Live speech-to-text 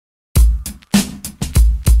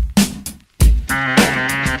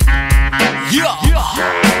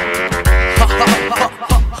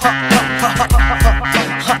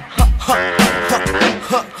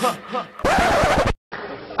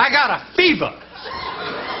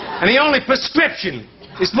And the only prescription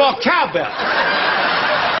is more cowbell.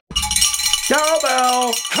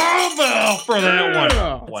 Cowbell! Cowbell for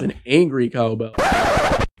that one. It's an angry cowbell.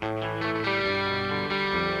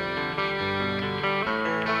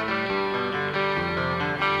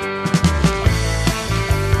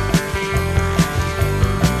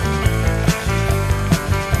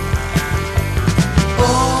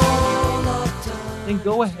 Then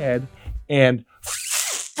go ahead and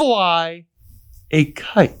fly a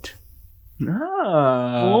kite. Coming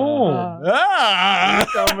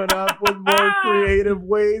up with more creative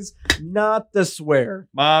ways not to swear.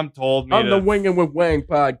 Mom told me On the Wingin' with Wang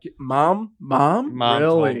podcast. Mom?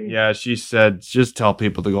 Really? Yeah, she said just tell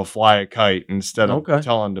people to go fly a kite instead of Okay.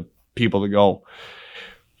 telling the people to go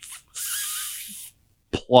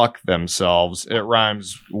pluck themselves. It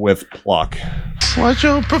rhymes with pluck. Watch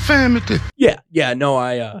your profanity. Yeah, no,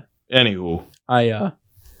 Anywho,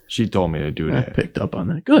 she told me to do I that. picked up on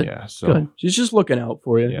that. Good. Yeah, so Good. She's just looking out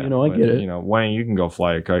for you. yeah, I but, get it. Wayne, you can go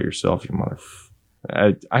fly a kite yourself, you mother.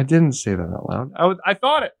 I didn't say that out loud. I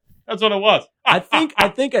thought it. That's what it was. I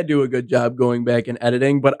think I do a good job going back and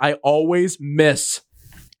editing, but I always miss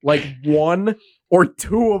like one or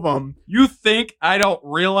two of them. You think I don't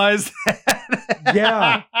realize that?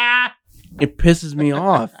 Yeah. It pisses me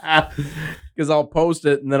off because I'll post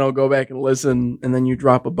it and then I'll go back and listen, and then you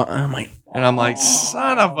drop a bomb. I'm like,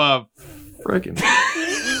 son of a freaking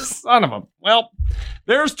son of a. Well,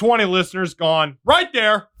 there's 20 listeners gone right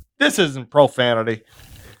there. This isn't profanity.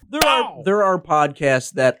 there are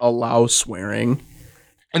podcasts that allow swearing.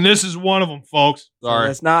 And this is one of them, folks. So Sorry.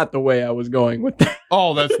 that's not the way I was going with that.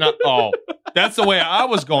 Oh, that's not. Oh, that's the way I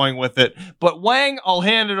was going with it. But Wang, I'll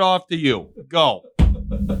hand it off to you. Go.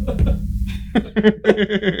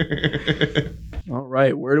 All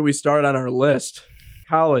right, where do we start on our list?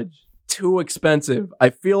 College, too expensive. I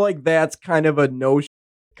feel like that's kind of a no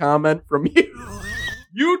comment from you.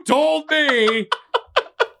 You told me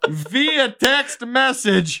via text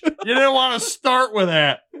message you didn't want to start with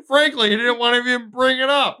that. Frankly, you didn't want to even bring it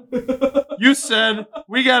up. You said,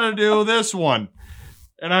 we got to do this one.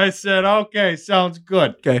 And I said, okay, sounds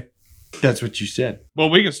good. Okay. That's what you said. Well,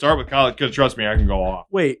 we can start with college because trust me, I can go off.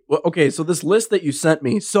 Wait, okay, so this list that you sent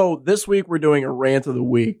me. So this week we're doing a rant of the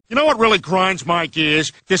week. You know what really grinds my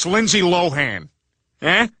gears? This Lindsay Lohan.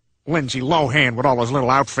 Eh? Lindsay Lohan with all those little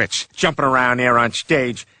outfits. Jumping around there on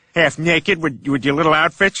stage, half naked with your little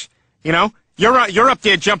outfits. You know? You're up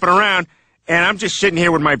there jumping around, and I'm just sitting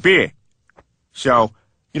here with my beer. So,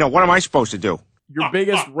 what am I supposed to do? Your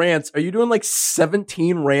biggest rants. Are you doing like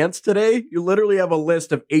 17 rants today? You literally have a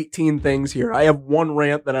list of 18 things here. I have one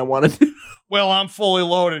rant that I want to do. Well, I'm fully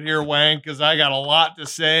loaded here, Wang, because I got a lot to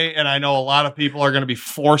say, and I know a lot of people are going to be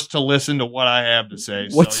forced to listen to what I have to say.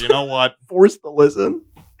 So, you know what? Forced to listen?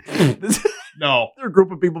 No. There are a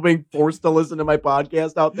group of people being forced to listen to my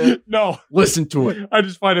podcast out there? No. Listen to it. I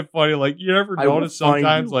just find it funny. Like, you ever I will notice find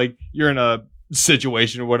sometimes, you. like, you're in a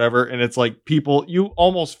situation or whatever, and it's like people, you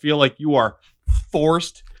almost feel like you are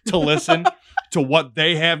forced to listen to what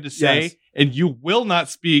they have to say, Yes. and you will not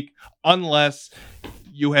speak unless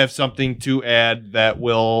you have something to add that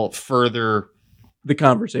will further The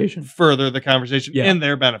conversation. the conversation Yeah. in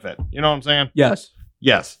their benefit. You know what I'm saying? Yes.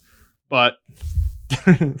 Yes. But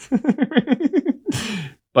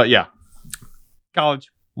but yeah.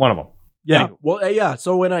 College, one of them. Yeah. Anywho. Well, yeah.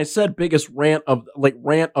 So when I said biggest rant of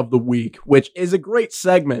the week, which is a great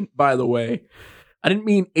segment, by the way, I didn't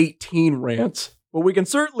mean 18 rants, but we can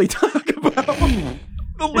certainly talk about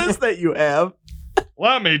the list that you have.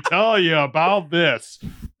 Let me tell you about this.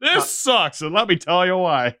 This sucks, and let me tell you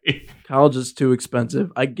why. College is too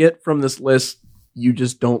expensive. I get from this list you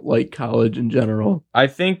just don't like college in general. I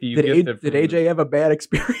think that you Did AJ have a bad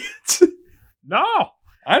experience? No,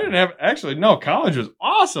 I didn't have. Actually, no. College was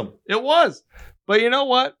awesome. It was, but you know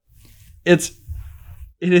what? It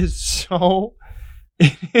is so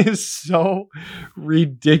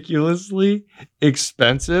ridiculously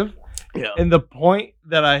expensive. Yeah. And the point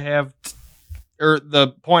that I have, or the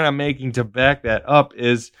point I'm making to back that up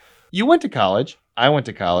is, you went to college. I went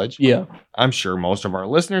to college. Yeah. I'm sure most of our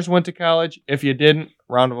listeners went to college. If you didn't,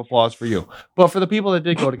 round of applause for you. But for the people that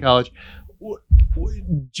did go to college,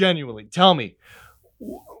 genuinely, tell me,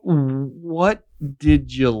 what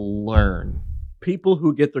did you learn? People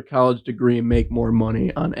who get their college degree make more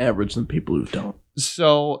money on average than people who don't.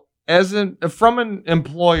 So, from an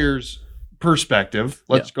employer's perspective,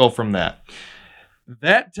 let's go from that.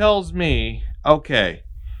 That tells me, okay,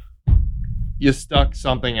 you stuck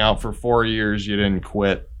something out for 4 years, you didn't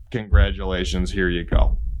quit. Congratulations, here you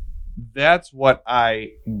go. That's what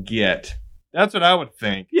I get. That's what I would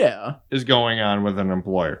think Yeah. is going on with an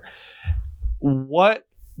employer. What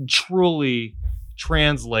truly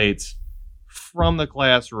translates from the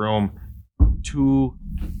classroom to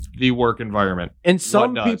the work environment. And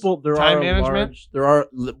some What does? people, Time management?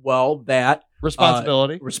 that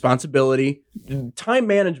Responsibility, Time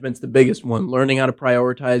management's the biggest one. Learning how to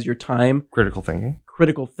prioritize your time, critical thinking.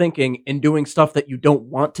 critical thinking, and doing stuff that you don't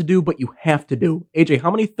want to do, but you have to do. AJ,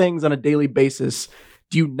 how many things on a daily basis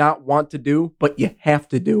do you not want to do, but you have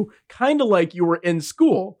to do? Kind of like you were in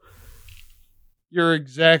school. You're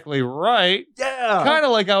exactly right. Yeah. Kind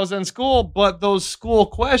of like I was in school, but those school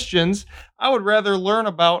questions, I would rather learn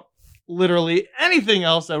about literally anything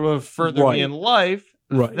else that would further Right. me in life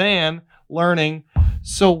Right. than learning.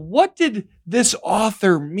 So what did this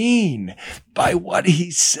author mean by what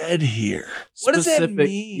he said here? What does that Specific-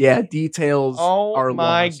 mean? Yeah, details Oh are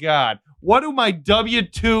my lost. God. What do my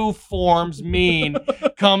W-2 forms mean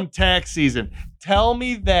come tax season? Tell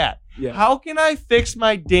me that. Yeah. How can I fix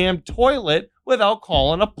my damn toilet without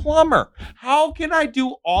calling a plumber? How can I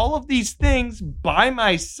do all of these things by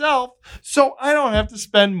myself so I don't have to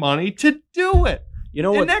spend money to do it? You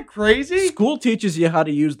know Isn't what? that crazy? School teaches you how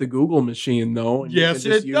to use the Google machine, though. And Yes,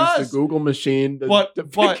 you can just it use does. the Google machine to But-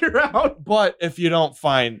 figure out. But if you don't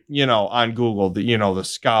find, on Google, the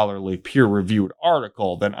scholarly peer-reviewed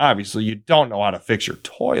article, then obviously you don't know how to fix your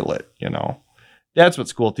toilet, That's what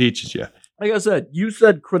school teaches you. Like I said, you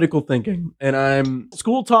said critical thinking, and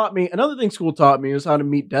school taught me. Another thing school taught me is how to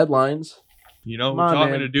meet deadlines. You know who Come on, taught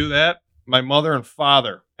man. me to do that? My mother and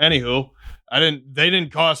father. Anywho, they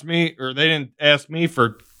didn't cost me, or they didn't ask me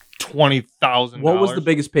for $20,000. What was the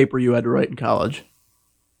biggest paper you had to write in college?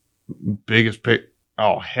 biggest paper?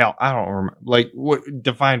 Oh hell, I don't remember. Like, what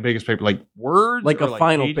define biggest paper? Like words? Like or a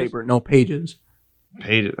final pages? paper, no pages.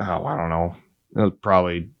 Pages? Oh, I don't know. It was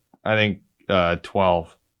probably, I think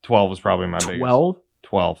 12. 12 was probably my biggest. 12?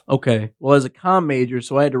 12. Okay. Well, as a comm major,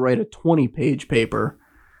 so I had to write a 20-page paper.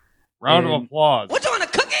 Round of And- applause.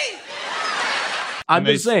 I'm And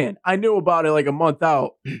they just saying, I knew about it like a month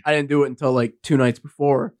out. I didn't do it until like 2 nights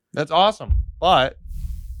before. That's awesome. But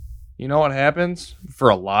you know what happens for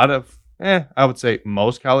a lot of, I would say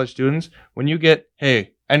most college students, when you get,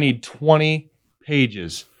 hey, I need 20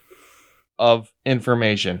 pages of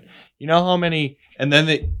information. You know how many, and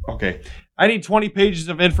then I need 20 pages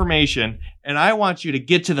of information and I want you to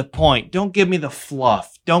get to the point. Don't give me the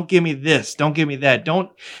fluff. Don't give me this. Don't give me that. Don't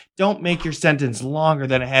make your sentence longer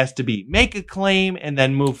than it has to be. Make a claim and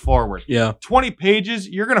then move forward. Yeah. 20 pages,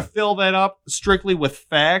 you're going to fill that up strictly with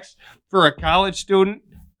facts for a college student?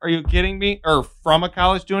 Are you kidding me? Or from a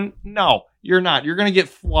college student? No, you're not. You're going to get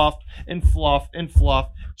fluff and fluff and fluff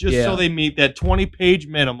just Yeah. so they meet that 20-page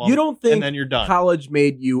minimum. You don't think and then you're done. college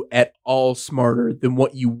made you at all smarter than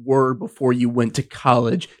what you were before you went to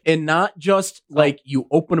college? And not just like you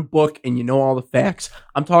open a book and you know all the facts.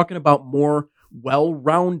 I'm talking about more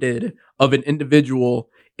well-rounded of an individual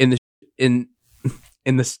in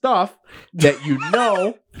the stuff that you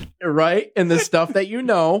know, right? In the stuff that you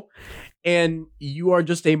know. And you are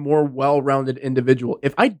just a more well-rounded individual.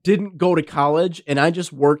 If I didn't go to college and I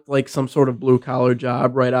just worked like some sort of blue-collar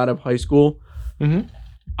job right out of high school, Mhm.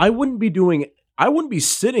 I wouldn't be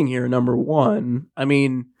sitting here, number one. I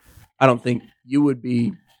mean, I don't think you would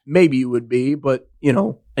be. Maybe you would be, but,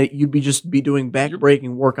 you'd be doing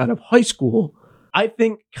back-breaking work out of high school. I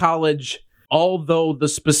think college, although the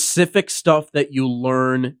specific stuff that you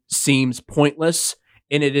learn seems pointless,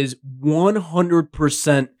 and it is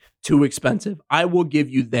 100% too expensive. I will give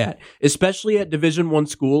you that. Especially at Division I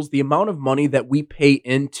schools, the amount of money that we pay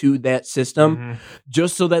into that system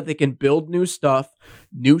just so that they can build new stuff,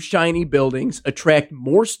 new shiny buildings, attract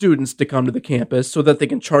more students to come to the campus so that they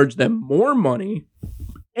can charge them more money.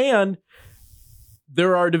 And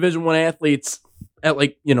there are Division I athletes at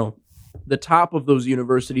the top of those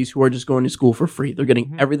universities who are just going to school for free. They're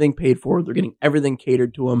getting everything paid for. They're getting everything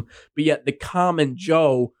catered to them. But yet the common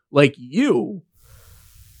Joe like you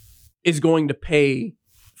is going to pay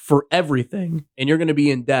for everything, and you're going to be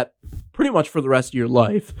in debt pretty much for the rest of your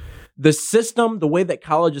life. The system, the way that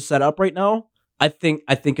college is set up right now, I think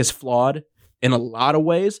is flawed in a lot of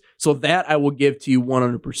ways. So that I will give to you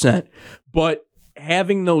 100%. But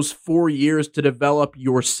having those 4 years to develop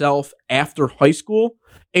yourself after high school,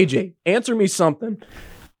 AJ, answer me something.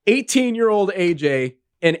 18-year-old AJ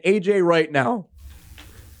and AJ right now,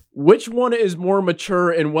 which one is more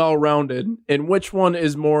mature and well-rounded, and which one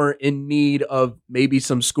is more in need of maybe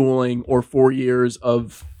some schooling or 4 years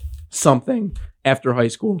of something after high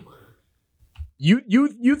school?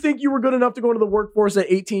 You think you were good enough to go into the workforce at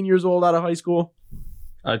 18 years old out of high school?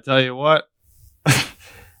 I tell you what,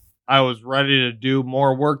 I was ready to do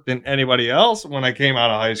more work than anybody else when I came out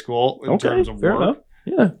of high school in terms of fair work. enough.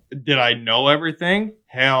 Yeah. Did I know everything?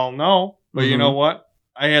 Hell no. But you know what?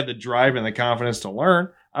 I had the drive and the confidence to learn.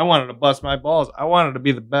 I wanted to bust my balls. I wanted to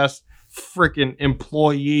be the best freaking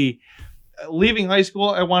employee. Leaving high school,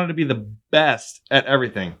 I wanted to be the best at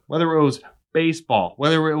everything. Whether it was baseball,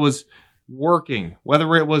 whether it was working,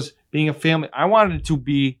 whether it was being a family. I wanted to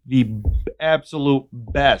be the absolute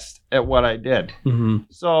best at what I did.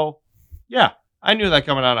 So, yeah, I knew that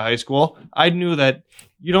coming out of high school. I knew that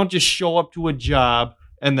you don't just show up to a job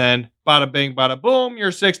and then bada bing, bada boom,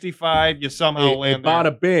 you're 65, you somehow land there.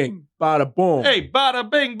 Bada bing, bada boom. Hey, bada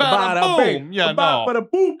bing, bada, boom. Bing, Yeah, no. bada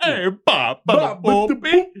boom. Hey, bada boom.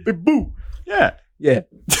 Boo. Yeah. Yeah.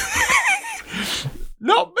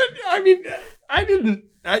 No, but I mean, I knew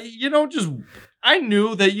that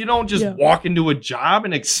you don't just walk into a job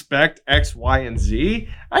and expect X, Y, and Z.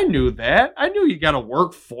 I knew that. I knew you got to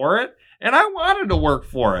work for it. And I wanted to work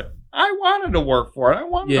for it. I wanted to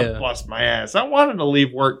bust my ass. I wanted to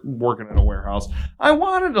leave working in a warehouse. I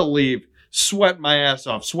wanted to leave sweat my ass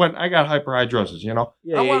off. I got hyperhidrosis, you know?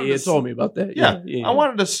 You told me about that. Yeah. I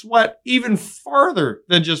wanted to sweat even farther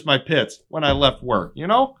than just my pits when I left work, you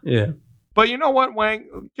know? Yeah. But you know what,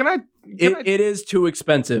 Wang? It is too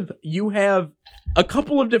expensive. You have a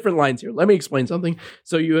couple of different lines here. Let me explain something.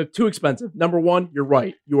 So you have too expensive. Number one, you're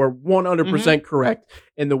right. You are 100% correct.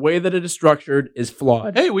 And the way that it is structured is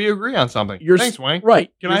flawed. Hey, we agree on something. Thanks, Wang.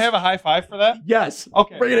 Right. Can I have a high five for that? Yes.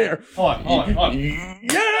 Okay. Bring it here. Hold on.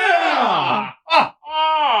 Yeah!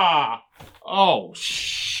 Oh,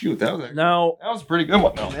 shoot. That was a pretty good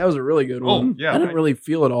one, though. That was a really good one. Yeah. I didn't really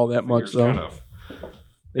feel it all that much, though.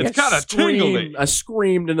 It's kind of tingly. I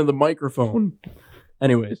screamed into the microphone.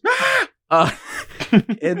 Anyways.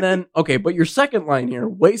 And then, okay, but your second line here,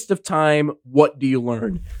 waste of time, what do you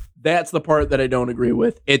learn? That's the part that I don't agree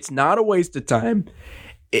with. It's not a waste of time.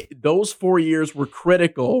 Those 4 years were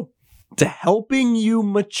critical to helping you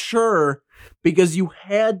mature because you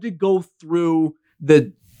had to go through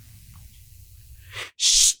the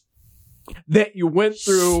that you went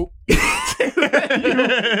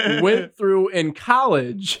through in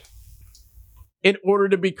college in order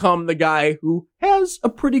to become the guy who has a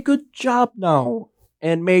pretty good job now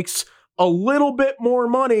and makes a little bit more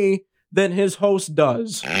money than his host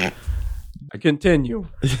does. I continue.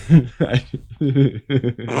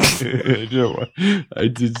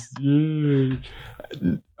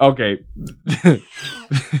 Okay.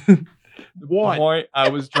 What? The point I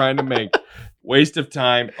was trying to make. Waste of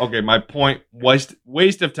time. Okay, my point,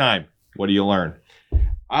 waste of time. What do you learn?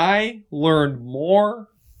 I learned more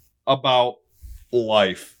about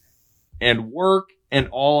life and work and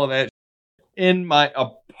all of that in my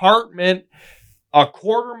apartment a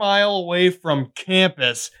quarter mile away from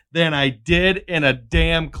campus than I did in a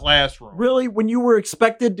damn classroom. Really? When you were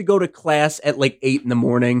expected to go to class at like 8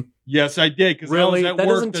 a.m? Yes, I did. Really? I was at that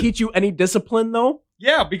work doesn't teach you any discipline, though?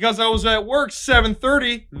 Yeah, because I was at work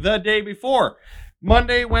 7:30 the day before.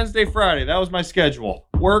 Monday, Wednesday, Friday. That was my schedule.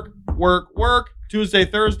 Work. Tuesday,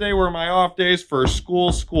 Thursday were my off days for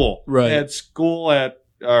school. Right. I had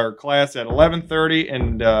class at 11:30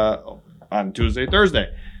 and on Tuesday, Thursday.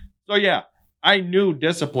 So yeah, I knew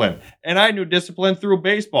discipline. And I knew discipline through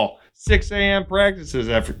baseball. 6 a.m. practices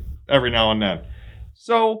every now and then.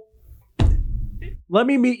 So let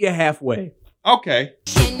me meet you halfway. Okay.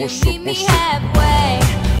 Can you meet me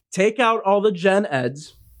halfway? Take out all the gen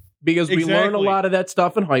eds because we learned a lot of that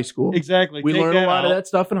stuff in high school. Exactly. We learned a lot of that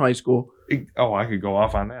stuff in high school. Oh, I could go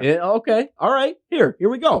off on that. Yeah, okay. All right. Here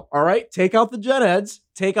we go. All right. Take out the gen eds.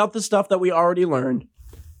 Take out the stuff that we already learned.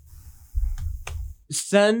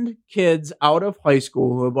 Send kids out of high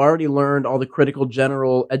school who have already learned all the critical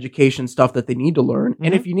general education stuff that they need to learn.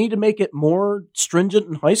 And if you need to make it more stringent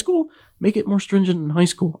in high school, make it more stringent in high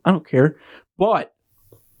school. I don't care. But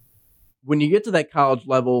when you get to that college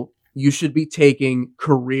level, you should be taking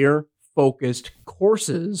career-focused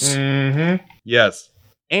courses. Mm-hmm. Yes.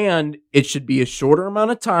 And it should be a shorter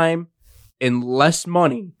amount of time and less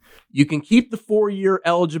money. You can keep the 4-year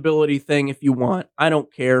eligibility thing if you want. I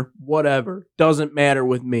don't care. Whatever. Doesn't matter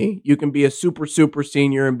with me. You can be a super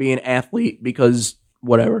senior and be an athlete because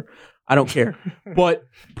whatever. I don't care. But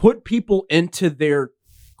put people into their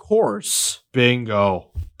course.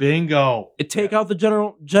 Bingo. Take out the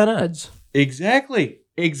general gen eds. Exactly.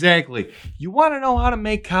 You want to know how to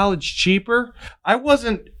make college cheaper? I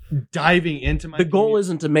wasn't diving into my... The goal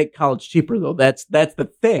isn't to make college cheaper, though. That's the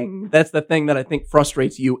thing. That's the thing that I think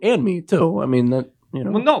frustrates you and me, too. I mean, that, you know.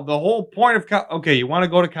 Well, no, the whole point of... okay, you want to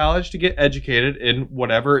go to college to get educated in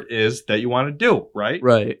whatever it is that you want to do, right?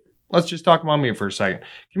 Right. Let's just talk about me for a second.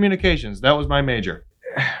 Communications, that was my major.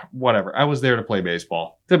 Whatever. I was there to play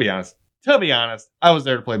baseball, to be honest. to be honest, I was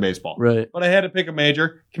there to play baseball. Right. But I had to pick a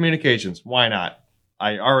major, communications. Why not?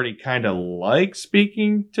 I already kind of like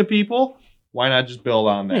speaking to people. Why not just build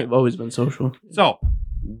on that? You've always been social. So,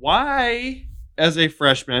 why, as a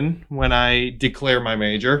freshman, when I declare my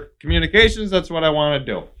major, communications, that's what I want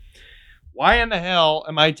to do. Why in the hell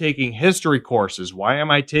am I taking history courses? Why am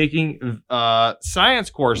I taking science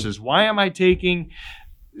courses? Why am I taking,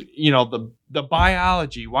 the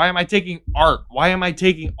biology? Why am I taking art? Why am I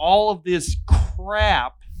taking all of this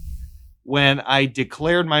crap when I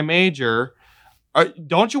declared my major?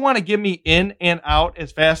 Don't you want to get me in and out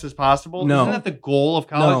as fast as possible? No. Isn't that the goal of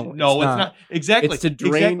college? No, it's not. Exactly. It's to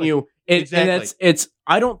drain you. Exactly. And it's.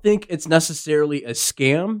 I don't think it's necessarily a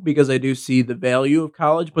scam because I do see the value of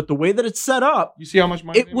college, but the way that it's set up, You see how much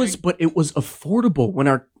money it was affordable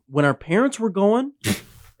when our parents were going.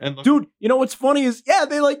 And look, Dude, you know what's funny is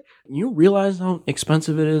you realize how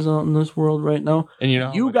expensive it is out in this world right now. and you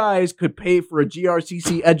know, You guys could pay for a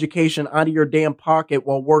GRCC education out of your damn pocket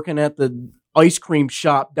while working at the ice cream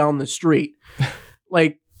shop down the street.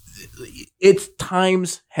 Its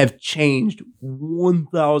times have changed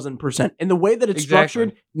 1,000%. And the way that it's Exactly.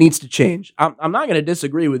 structured needs to change. I'm not going to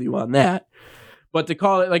disagree with you on that. But to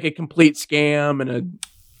call it like a complete scam and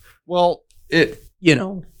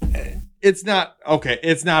it's not okay.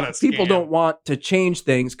 It's not a people scam. don't want to change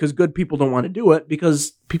things because good people don't want to do it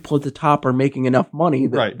because people at the top are making enough money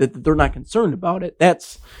Right. that they're not concerned about it.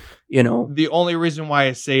 That's, The only reason why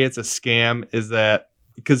I say it's a scam is that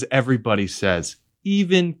because everybody says,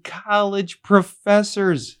 even college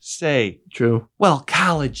professors say, true. well,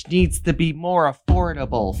 college needs to be more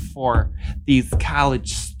affordable for these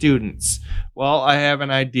college students. Well, I have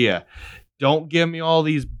an idea. Don't give me all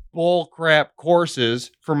these bullcrap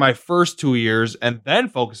courses for my first 2 years and then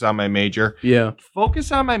focus on my major. Yeah.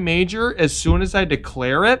 Focus on my major as soon as I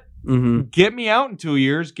declare it. Mm-hmm. Get me out in 2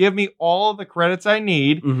 years. Give me all of the credits I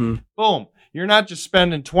need. Mm-hmm. Boom. You're not just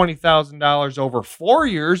spending $20,000 over 4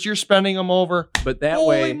 years. You're spending them over But that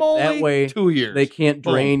holy moly, way 2 years. they can't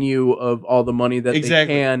Boom. drain you of all the money that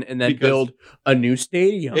Exactly. they can and then Because- build a new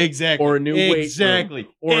stadium. Exactly. Or a new weight room. exactly.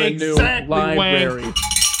 Or a exactly, new library. Wayne.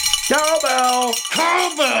 Cowbell!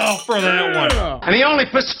 Cowbell for that one. And the only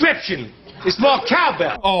prescription is more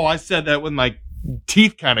cowbell. Oh, I said that with my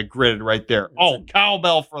teeth kind of gritted right there. Oh,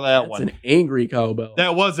 cowbell for that That's one. an angry cowbell.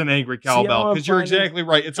 That was an angry how cowbell I'm because you're finding exactly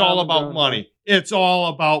right. It's all about cowbell. money. It's all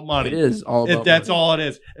about money. It is all about That's money. all it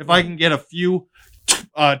is. If I can get a few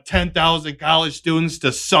 10,000 college students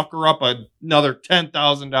to sucker up another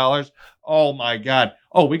 $10,000, oh my God.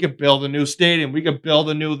 Oh, we could build a new stadium. We could build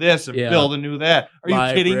a new this and Yeah. build a new that. Are you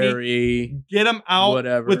kidding me? Library. Get them out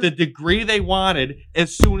Whatever. with the degree they wanted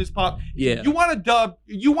as soon as possible. Yeah. You want a job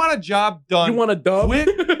done You want a dub? quick?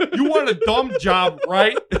 You want a dumb job,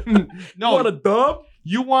 right? No, You want a dub?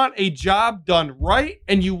 you want a job done right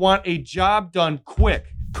and you want a job done quick,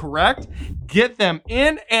 correct? Get them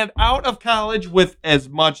in and out of college with as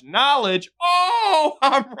much knowledge. Oh,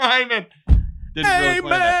 I'm rhyming. Didn't really play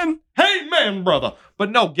that. Amen. Hey, man, brother. But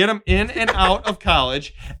no, get them in and out of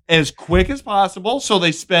college as quick as possible so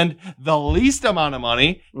they spend the least amount of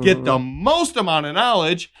money, get the most amount of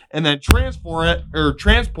knowledge, and then transport it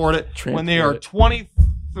when they are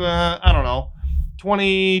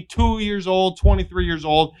 22 years old, 23 years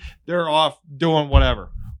old. They're off doing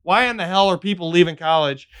whatever. Why in the hell are people leaving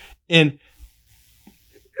college in...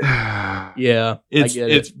 Yeah, It's I get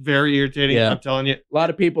it. it's very irritating. Yeah. I'm telling you. A lot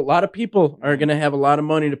of people are going to have a lot of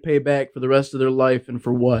money to pay back for the rest of their life, and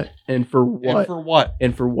for what? And for what? And for what?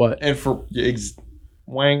 And for what? And for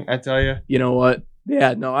Wang, I tell you. You know what?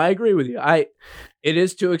 Yeah, no, I agree with you. It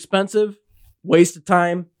is too expensive, waste of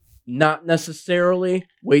time, not necessarily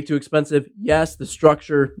way too expensive. Yes, the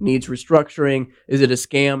structure needs restructuring. Is it a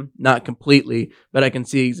scam? Not completely, but I can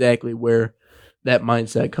see exactly where that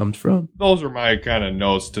mindset comes from. Those are my kind of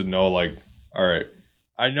notes to know, like, all right,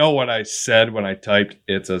 I know what I said when I typed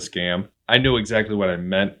it's a scam. I knew exactly what I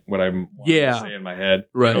meant, what I wanted Yeah. to say in my head.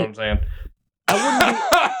 Right. You know what I'm saying?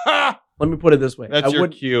 Let me put it this way. That's your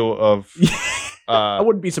cue of I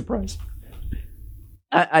wouldn't be surprised.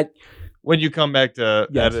 I when you come back to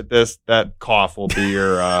Yes. edit this, that cough will be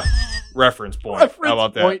your reference point. Reference How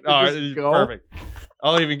about that? point to Oh, just it's go. perfect.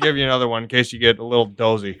 I'll even give you another one in case you get a little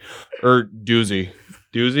dozy or doozy.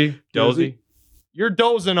 Doozy? Dozy? You're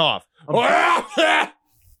dozing off. All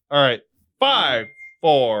right. 5,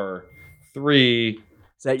 4, 3,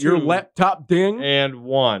 is that your 2, laptop ding? and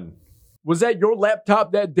 1. Was that your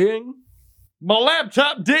laptop that ding? My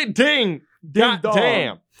laptop ding ding. God dong.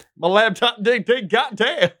 damn. My laptop ding ding. God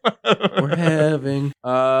damn. We're having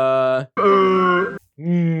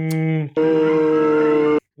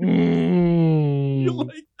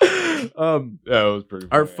That was pretty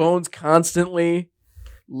Our funny. phones constantly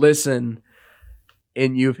listen,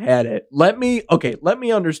 and you've had it. Let me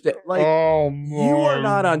understand. Like, Oh, you are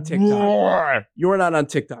not on TikTok. You are not on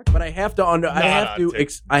TikTok, but I have to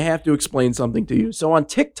I have to explain something to you. So on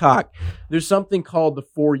TikTok, there's something called the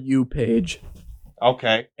For You page,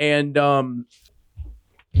 Okay. and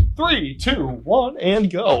 3, 2, 1,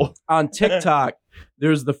 and go. on TikTok,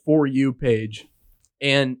 there's the For You page,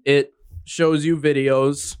 and it shows you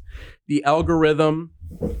videos. The algorithm,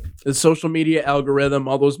 the social media algorithm,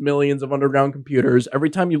 all those millions of underground computers, every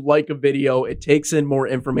time you like a video, it takes in more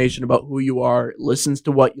information about who you are, it listens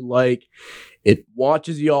to what you like, it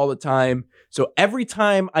watches you all the time. So every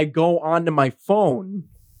time I go onto my phone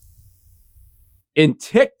in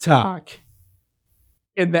TikTok,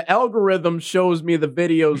 and the algorithm shows me the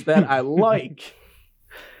videos that I like,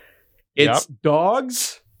 it's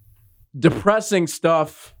dogs, depressing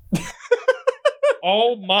stuff.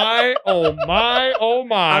 Oh my, oh my, oh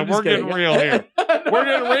my. I'm just We're getting kidding. real here. We're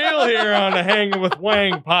getting real here on the Hanging with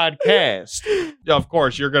Wang podcast. Of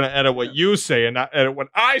course, you're going to edit what you say and not edit what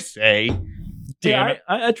I say. Damn Yeah, it.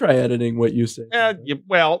 I try editing what you say. You.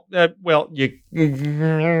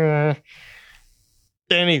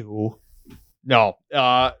 Anywho. No.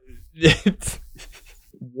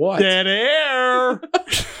 What? Dead air.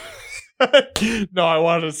 No, I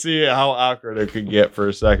wanted to see how awkward it could get for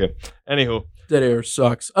a second. Anywho. Dead air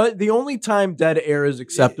sucks. The only time dead air is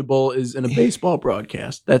acceptable is in a baseball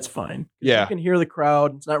broadcast. That's fine. Yeah. You can hear the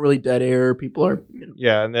crowd. It's not really dead air. People are,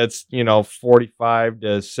 Yeah, and that's, 45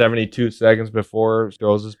 to 72 seconds before he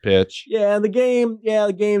throws his pitch.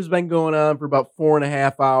 the game's been going on for about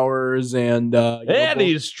 4.5 hours, and And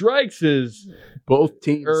he strikes his, both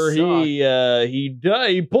teams or suck.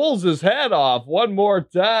 he pulls his head off one more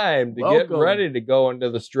time to get Welcome. ready to go into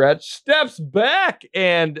the stretch, steps back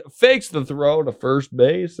and fakes the throw to first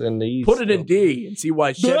base, and he Put it in D and see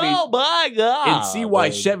why Chevy Oh my god! and see why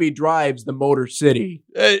Chevy drives the Motor City.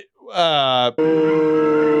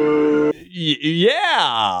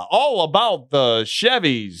 Yeah, all about the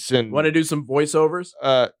Chevys and Want to do some voiceovers?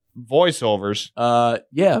 voiceovers.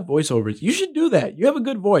 Yeah, voiceovers. You should do that. You have a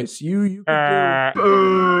good voice. You can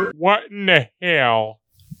do. What in the hell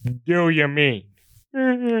do you mean?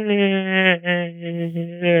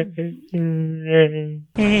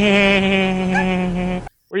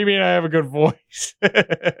 What do you mean I have a good voice?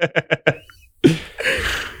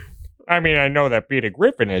 I mean, I know that Peter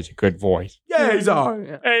Griffin has a good voice. Yeah, he's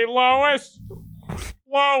on. Hey, Lois.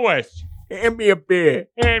 Lois, Hand me a beer.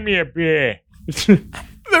 hand me a beer.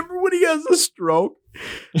 Remember when he has a stroke?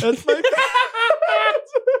 That's my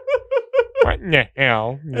What in the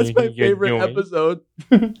hell? That's my you favorite doing? episode.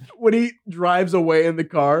 When he drives away in the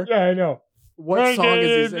car. Yeah, I know. What song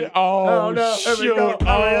is he singing? Oh, no, shoot. here we go.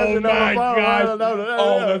 Oh, my God. No,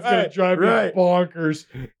 Oh, that's going to drive me right. bonkers.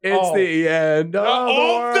 It's Oh. the end of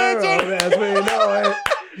Oh, the that's world as we know it.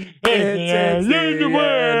 It's the end of the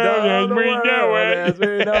world as we know it.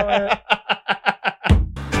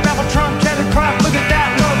 Donald Trump, Kevin Crop, look at that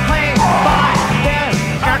little plane. Fine, yes.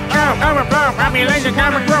 Overflow, population,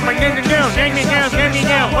 common group, and get the news. Get me down, get me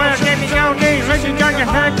down. Well, get me down, knees. Listen to your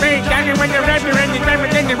heartbeat. Got me when you're rapping and you're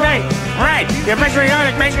rapping in the right. Right. You're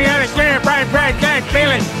patriotic, clear, bright, good,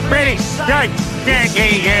 feeling pretty good.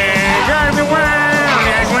 Yeah. Drive the world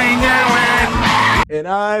as we know it. And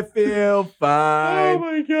I feel fine. Oh,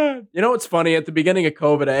 my God. You know what's funny? At the beginning of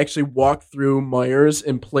COVID, I actually walked through Myers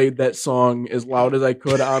and played that song as loud as I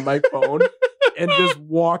could on my phone and just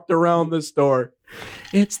walked around the store.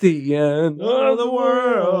 It's the end of the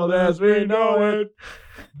world as we know it.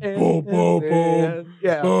 Boom, boom, boom.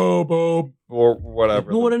 Yeah. Boom, boom. Or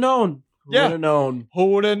whatever. Who would have known? Who Yeah. would have known? Who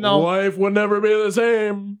would have known? Life would never be the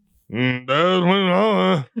same.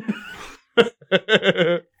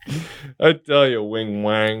 I tell you, wing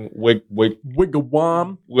wang, wick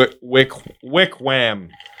Wigwam. wham,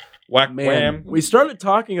 whack Man, wham. we started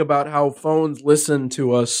talking about how phones listen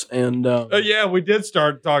to us, and Yeah, we did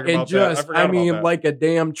start talking and about that. just, forgot I mean, about that. like a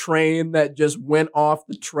damn train that just went off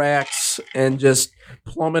the tracks and just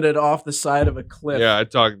plummeted off the side of a cliff. yeah, I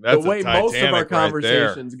talked. That's the way a Titanic most of our right there,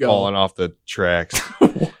 conversations go. falling off the tracks.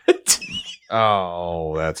 What?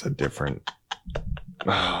 Oh, that's a different.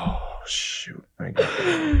 Oh shoot! Thank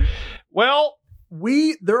you. Well,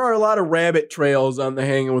 There are a lot of rabbit trails on the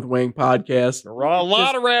Hanging with Wang podcast. there are a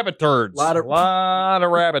lot of rabbit turds. lot of- lot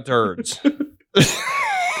of rabbit turds.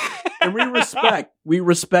 And we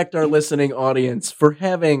respect our listening audience for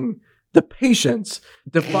having the patience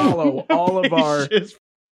to follow all of our Just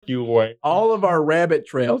you away. rabbit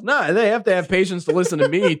trails. Nah, they have to have patience to listen to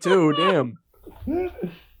me too. Damn.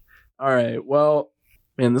 All right. Well,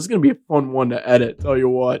 man, this is gonna be a fun one to edit. Tell you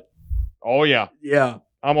what. Oh, yeah. Yeah.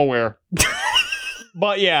 I'm aware.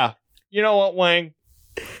 But yeah, you know what, Wang?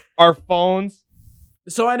 Our phones.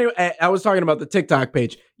 So anyway, I was talking about the TikTok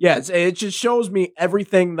page. Yeah, it just shows me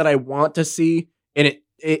everything that I want to see, and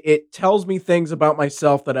it tells me things about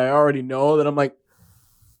myself that I already know. That I'm like,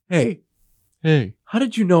 hey, how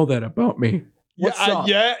did you know that about me? What's up?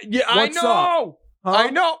 Yeah. I What's know. Huh? I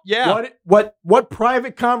know. Yeah. What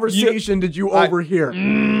private conversation did you overhear?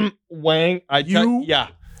 Wang,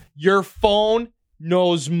 your phone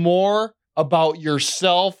knows more about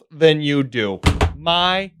yourself than you do.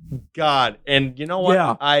 My God. And you know what?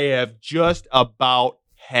 Yeah. I have just about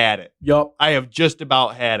had it. Yup. I have just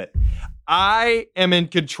about had it. I am in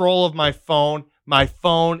control of my phone. My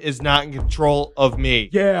phone is not in control of me.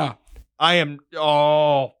 Yeah. I am.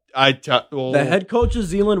 The head coach of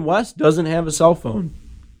Zealand West doesn't have a cell phone.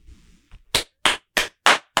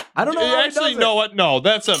 I don't know. How Actually, he does know what? No,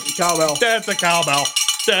 that's a cowbell. That's a cowbell.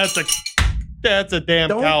 That's a damn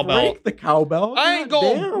Don't cowbell. break the cowbell. I ain't God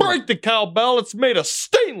gonna damn. break the cowbell. It's made of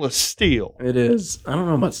stainless steel. It is. I don't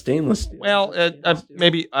know about stainless steel. Well,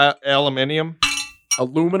 maybe aluminium.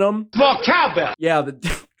 Aluminum. Small cowbell. Yeah.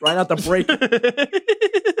 Try not to break it.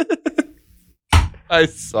 I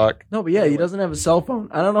suck. No, but yeah, he doesn't have a cell phone.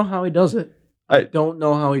 I don't know how he does it. I don't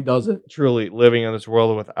know how he does it. Truly living in this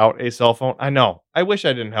world without a cell phone. I know. I wish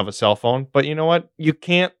I didn't have a cell phone, but you know what? You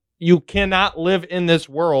cannot live in this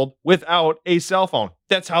world without a cell phone.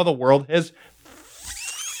 That's how the world has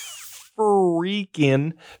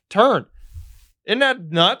freaking turned. Isn't that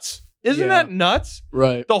nuts? Isn't that nuts?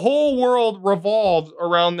 Right. The whole world revolves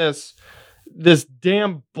around this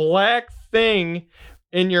damn black thing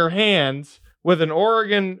in your hands with an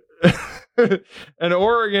Oregon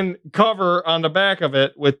cover on the back of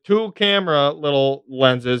it with two camera little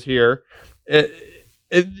lenses here.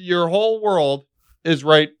 Your whole world is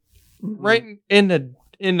right in the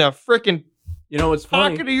freaking What's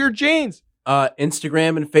funny? pocket of your jeans.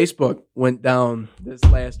 Instagram and Facebook went down this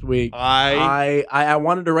last week. I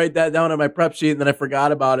wanted to write that down on my prep sheet, and then I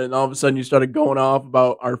forgot about it. And all of a sudden, you started going off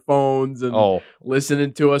about our phones and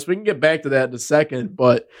listening to us. We can get back to that in a second.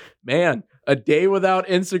 But man, a day without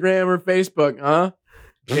Instagram or Facebook, huh?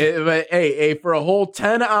 Hey, for a whole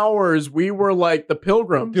 10 hours, we were like the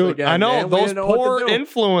pilgrims. Dude, again, I know. man. We Those didn't know what poor to do.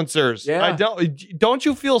 influencers. Yeah. Don't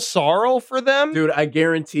you feel sorrow for them? Dude, I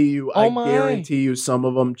guarantee you, guarantee you some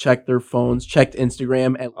of them checked their phones, checked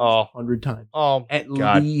Instagram at least 100 times. Oh, at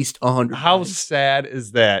God. least 100 How times. sad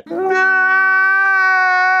is that?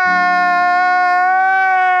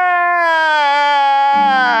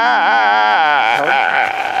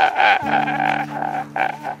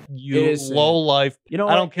 You It is sad. low life. You know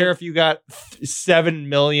I what? don't care if you got 7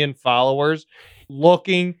 million followers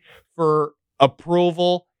looking for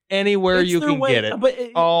approval anywhere It's you their can way- get it. But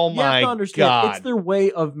Oh you have my to understand, God. it's their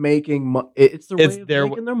way of making it's their way It's of their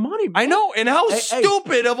making their money. I man. know. And how Hey,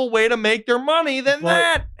 stupid of a way to make their money than But,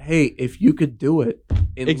 that. hey, if you could do it and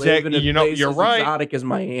live Exactly. in a place You're as right. exotic as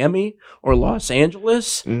Miami or Los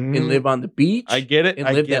Angeles Mhm. and live on the beach I get it. and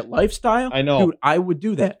I live get that lifestyle, I know. dude, I would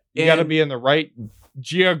do that. You got to And be in the right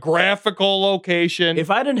geographical location. if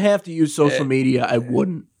I didn't have to use social media, I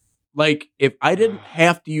wouldn't. Like, if I didn't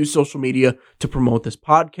have to use social media to promote this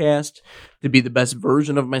podcast, to be the best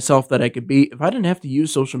version of myself that I could be, if I didn't have to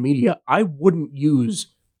use social media, I wouldn't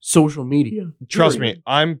use social media. Trust Period. me,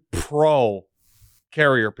 I'm pro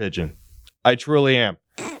carrier pigeon. I truly am.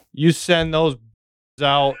 You send those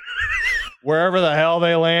out wherever the hell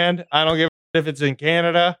they land. I don't give a if it's in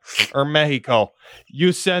Canada or Mexico.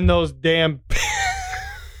 You send those damn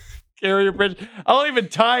carrier pigeon. I'll even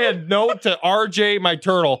tie a note to RJ, my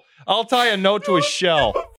turtle. I'll tie a note to his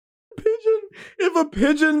shell. If a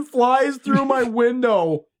pigeon flies through my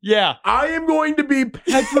window, Yeah. I am going to be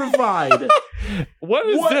petrified. What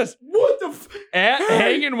is this? What the Hey.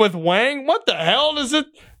 Hanging with Wang? What the hell is it?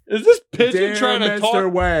 Is this pigeon Dear trying to Mr.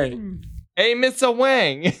 talk? Wang. Hey, Mr.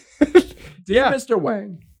 Wang. Dear Yeah. Mr.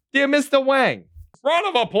 Wang. Dear Mr. Wang.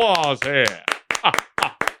 Round of applause here. Ha,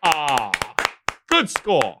 ha, ha. Good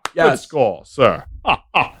score. Good Yes. score, sir. Ha,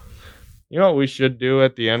 ha. You know what we should do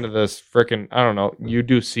at the end of this frickin', I don't know, you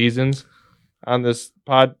do seasons on this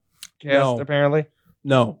podcast, No. apparently?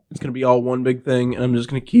 No, it's going to be all one big thing, and I'm just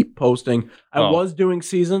going to keep posting. I Oh. was doing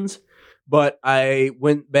seasons, but I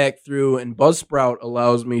went back through, and Buzzsprout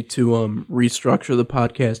allows me to restructure the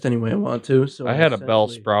podcast any way I want to. So I had a Bell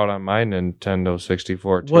essentially- Sprout on my Nintendo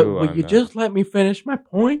 64 too. What, will on, you just let me finish my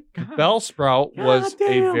point? God. Bell Sprout was a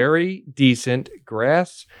Goddamn. very decent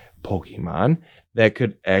grass Pokemon that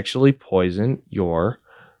could actually poison your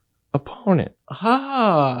opponent.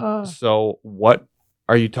 Ah. So what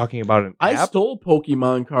are you talking about? An I app? stole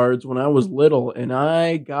Pokemon cards when I was little, and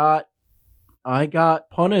I got I got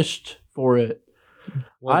punished for it.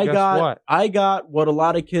 Well, I guess got what? I got what a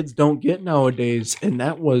lot of kids don't get nowadays, and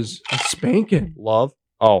that was a spanking. Love.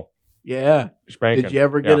 Oh, Yeah. spanking. Did you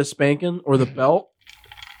ever get a spanking or the belt?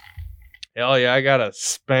 Hell yeah! I got a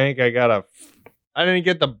spank. I didn't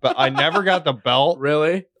get the. I never got the belt.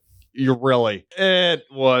 Really? You really? It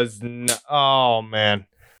was. Oh man,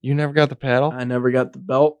 you never got the paddle. I never got the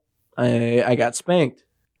belt. I got spanked.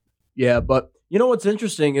 Yeah, but you know what's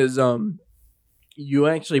interesting is you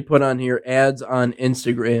actually put on here ads on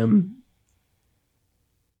Instagram.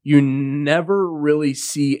 You never really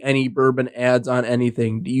see any bourbon ads on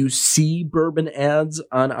anything. Do you see bourbon ads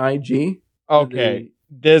on IG? Okay,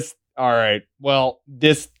 this. All right. Well,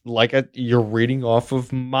 this you're reading off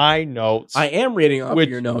of my notes. I am reading off Which-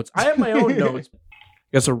 of your notes. I have my own notes.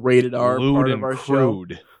 Guess a rated R Lewd part and of our show.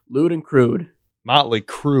 crude. Lewd and crude. Motley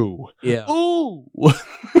Crue. Yeah. Ooh.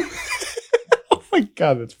 Oh my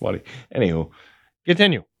god, that's funny. Anywho,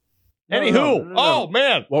 continue. No, no. Oh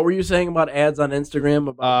man. What were you saying about ads on Instagram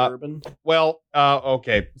about bourbon? Well,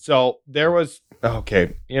 okay. So there was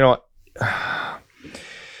you know what?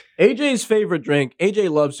 AJ's favorite drink.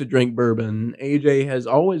 AJ loves to drink bourbon. AJ has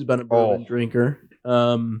always been a bourbon drinker.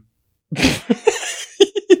 I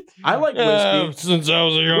like whiskey. Since I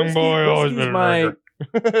was a young boy, always been a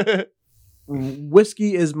drinker.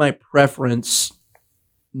 Whiskey is my preference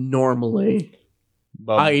normally.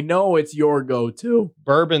 But I know it's your go-to.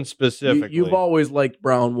 bourbon specifically. You've always liked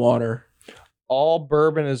brown water. all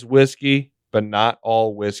bourbon is whiskey, but not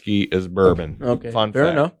all whiskey is bourbon. Okay. Fun Fair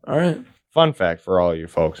fact. enough. All right. Fun fact for all you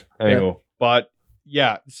folks. Anyway, but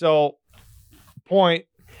yeah, so point,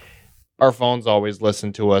 our phones always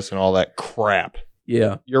listen to us and all that crap.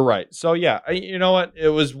 Yeah. You're right. So yeah, you know what? It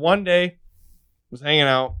was one day, I was hanging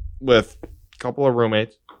out with a couple of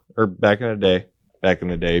roommates, or back in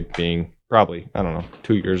the day being probably, I don't know,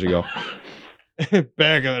 2 years ago.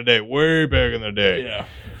 Back in the day, way back in the day. Yeah.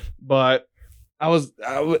 But I was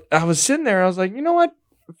sitting there, I was like, you know what,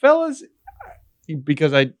 fellas,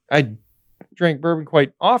 because I drink bourbon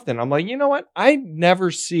quite often. I'm like, you know what? I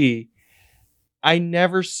never see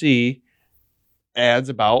ads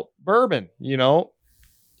about bourbon, you know?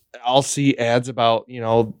 I'll see ads about, you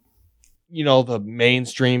know, the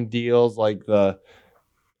mainstream deals, like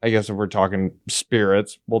I guess if we're talking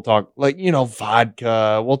spirits, we'll talk like,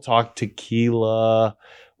 vodka, we'll talk tequila,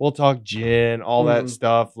 we'll talk gin, all that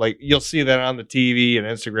stuff. Like you'll see that on the TV and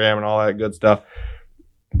Instagram and all that good stuff.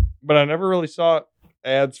 But I never really saw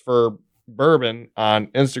ads for bourbon on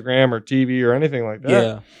Instagram or TV or anything like that.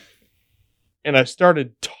 Yeah. And I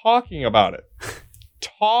started talking about it.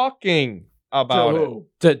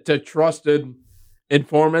 To trusted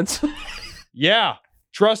informants. Yeah.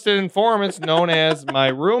 Trusted informants known as my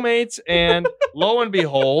roommates and lo and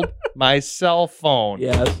behold, my cell phone.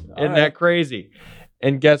 Yes. Isn't that crazy?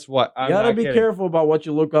 And guess what? You gotta be careful about what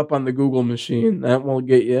you look up on the Google machine. That will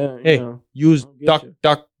get you. Hey, use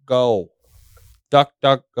DuckDuckGo.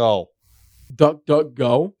 DuckDuckGo.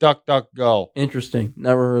 DuckDuckGo? DuckDuckGo. Interesting.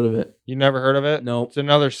 Never heard of it. You never heard of it? No. It's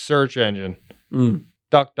another search engine.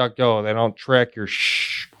 DuckDuckGo. They don't track your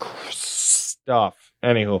stuff.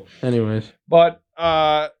 Anyways. But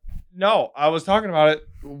no, I was talking about it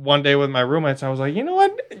one day with my roommates. I was like, you know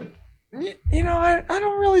what? I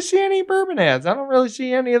don't really see any bourbon ads. I don't really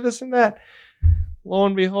see any of this and that. Lo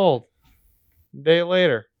and behold, a day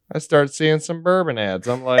later, I started seeing some bourbon ads.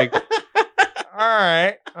 I'm like, all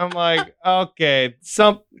right. I'm like, okay,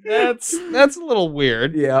 that's a little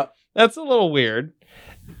weird. Yeah. That's a little weird.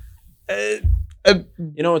 You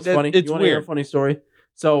know what's funny? It's you want to hear a weird. funny story?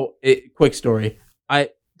 So, quick story. I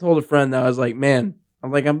told a friend that I was like, man,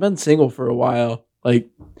 I've been single for a while. Like,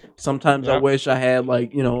 sometimes I Yeah. wish I had,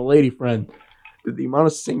 like, a lady friend. Dude, the amount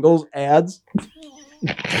of singles ads.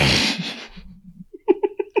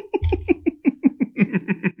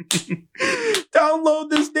 Download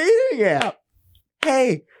this dating app.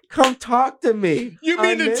 Hey, come talk to me. You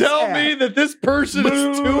mean on to this tell app. me that this person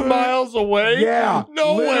is 2 miles away? Yeah.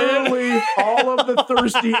 No way. literally all of the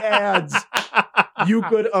thirsty ads you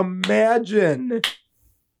could imagine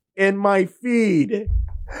in my feed.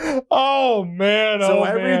 Oh man! So oh,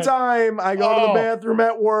 every man. time I go to the bathroom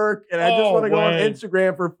at work and I just Oh, want to go on Wayne.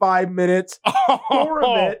 Instagram for 5 minutes, 4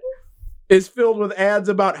 of it is filled with ads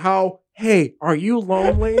about how, hey, are you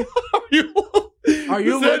lonely? Are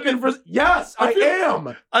you Is that- looking for... Yes, I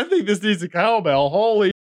am. I think this needs a cowbell.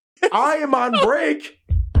 Holy! I am on break.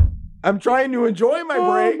 I'm trying to enjoy my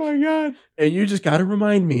break. Oh my god! And you just got to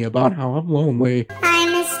remind me about how I'm lonely.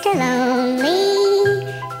 I'm Mr. Lonely.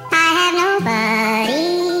 I have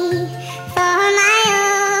nobody for my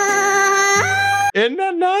own. Isn't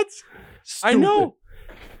that nuts? I know.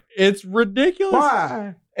 It's ridiculous.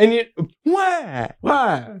 Why? And why?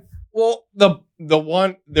 Why? Well, the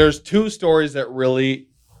one, there's two stories that really,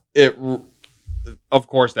 of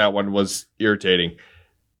course, that one was irritating.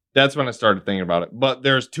 That's when I started thinking about it. But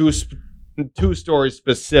there's two stories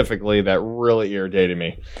specifically that really irritated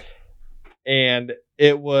me. And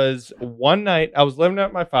it was one night, I was living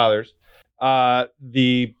at my father's.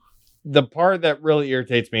 The part that really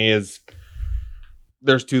irritates me is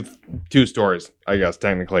there's two stories, I guess,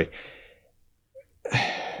 technically.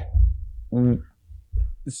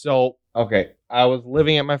 So, okay, I was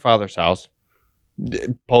living at my father's house,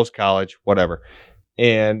 post-college, whatever.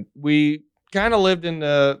 And we kind of lived in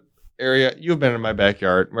the area. You've been in my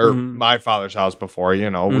backyard, or my father's house before, you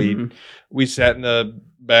know. We sat in the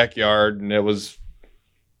backyard, and it was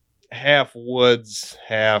half woods,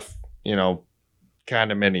 half, you know,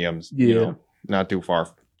 condominiums. Yeah. You know, not too far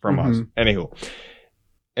from us. Anywho.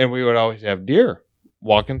 And we would always have deer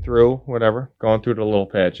walking through, whatever, going through the little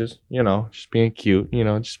patches, you know, just being cute, you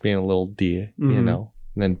know, just being a little deer, you know.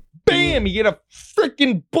 And then, bam, you get a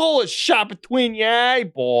freaking bullet shot between your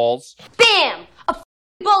eyeballs. Bam! A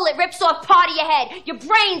bullet rips off part of your head. Your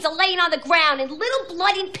brains are laying on the ground in little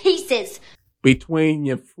bloody pieces. Between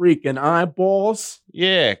your freaking eyeballs.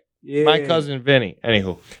 Yeah. My cousin Vinny.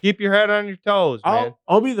 Anywho, keep your head on your toes, man.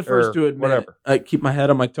 I'll be the first to admit, whatever. I keep my head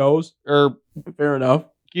on my toes. Or fair enough.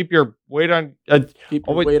 Keep your weight on. Keep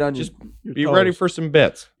your weight on just your be toes. ready for some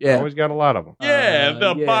bits. Yeah. Always got a lot of them. Yeah,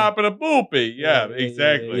 the bop and a boopy. Yeah,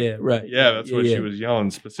 exactly. Yeah, right. Yeah, that's what she was yelling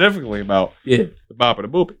specifically about. Yeah. The bop and a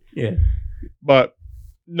boopy. Yeah. But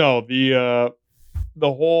no, the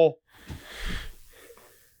whole.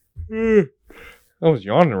 I was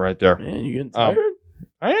yawning right there. Man, you getting tired?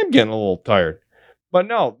 I am getting a little tired. But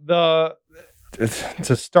no,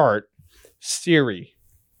 to start, Siri.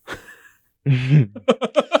 And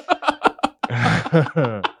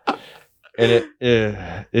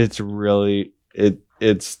it's really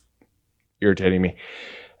it's irritating me.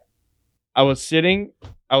 I was living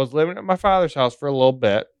at my father's house for a little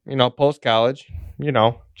bit, you know, post college, you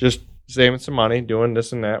know, just saving some money, doing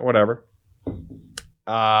this and that, whatever.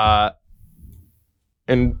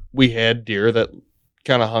 And we had deer that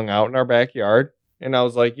kind of hung out in our backyard, and I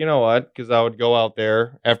was like, you know what, because I would go out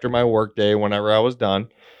there after my work day whenever I was done.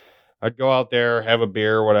 I'd go out there, have a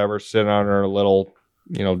beer or whatever, sit on our little,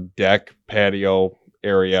 you know, deck patio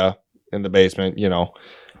area in the basement, you know.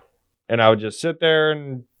 And I would just sit there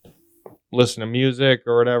and listen to music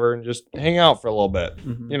or whatever and just hang out for a little bit.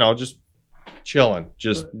 You know, just chilling.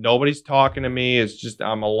 Just nobody's talking to me. It's just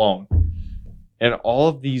I'm alone. And all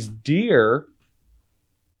of these deer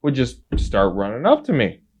would just start running up to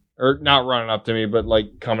me. Or not running up to me, but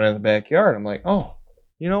like coming in the backyard. I'm like, oh,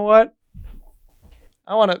 you know what?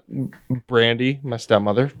 I want to, Brandy, my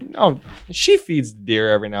stepmother, she feeds the deer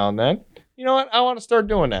every now and then. You know what? I want to start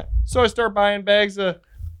doing that. So I start buying bags of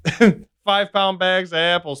 5-pound bags of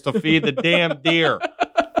apples to feed the damn deer.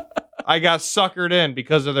 I got suckered in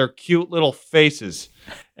because of their cute little faces.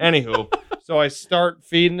 Anywho, so I start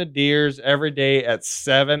feeding the deers every day at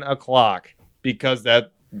 7 o'clock because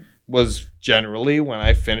that was generally when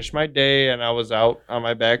I finished my day and I was out on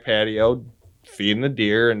my back patio feeding the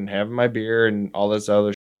deer and having my beer and all this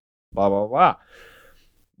other blah, blah, blah.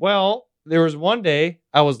 Well, there was one day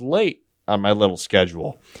I was late on my little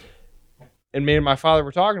schedule. And me and my father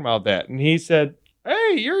were talking about that. And he said,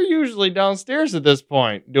 hey, you're usually downstairs at this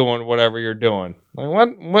point doing whatever you're doing.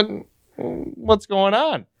 Like, what's going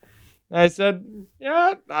on? And I said,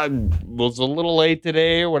 yeah, I was a little late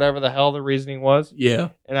today or whatever the hell the reasoning was. Yeah.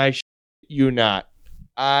 And I you not.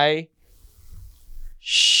 Guy,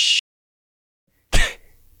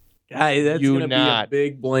 that's going to be a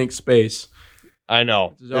big blank space. I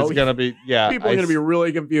know. It's going to be, yeah. People are going to be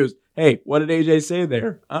really confused. Hey, what did AJ say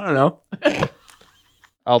there? I don't know.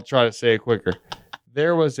 I'll try to say it quicker.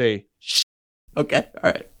 There was a okay,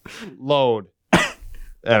 all right. Load.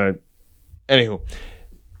 Anywho,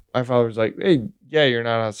 my father was like, hey, yeah, you're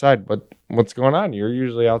not outside, but what's going on? You're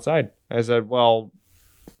usually outside. I said, well,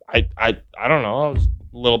 I don't know. I was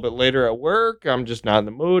a little bit later at work. I'm just not in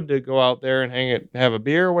the mood to go out there and have a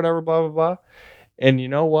beer or whatever, blah, blah, blah. And you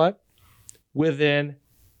know what? Within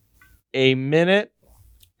a minute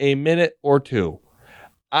or two,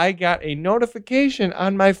 I got a notification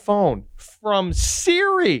on my phone from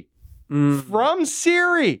Siri. From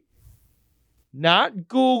Siri. Not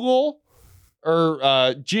Google or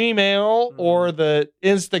Gmail or the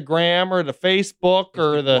Instagram or the Facebook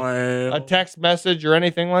or a text message or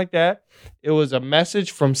anything like that. It was a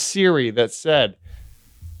message from Siri that said,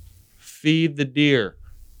 feed the deer.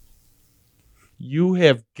 You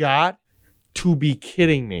have got to be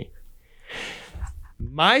kidding me.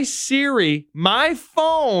 My Siri, my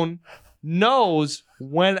phone knows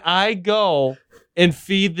when I go and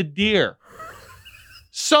feed the deer.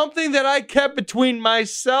 Something that I kept between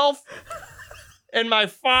myself and my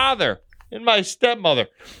father and my stepmother.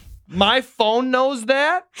 My phone knows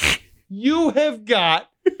that? You have got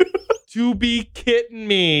to be kidding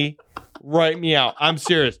me. Write me out. I'm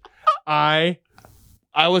serious. I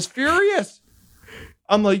was furious.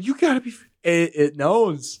 I'm like, you gotta be. It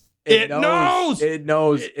knows. It knows. It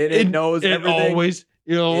knows. It knows It everything.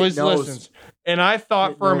 It always knows. listens. And I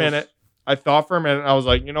thought It for a knows. minute. I was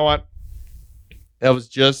like, you know what? That was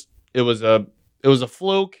just. It was a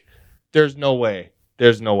fluke. There's no way.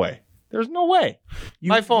 There's no way.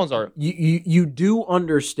 My phones are. You do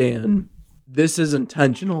understand this is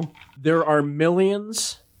intentional. There are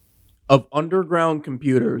millions of underground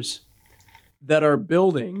computers that are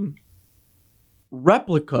building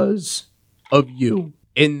replicas of you,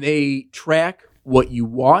 and they track what you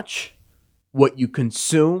watch, what you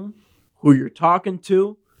consume, who you're talking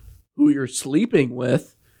to, who you're sleeping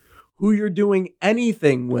with, who you're doing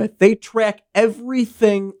anything with. They track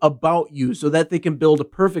everything about you so that they can build a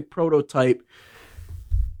perfect prototype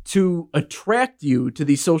to attract you to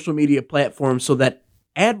these social media platforms so that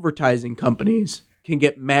advertising companies can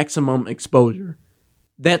get maximum exposure.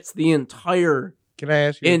 That's the entire Can I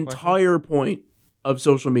ask you a question? point of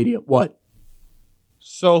social media. What?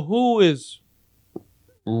 So who is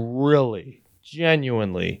really,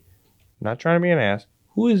 genuinely, not trying to be an ass,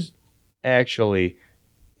 who is actually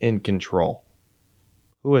in control?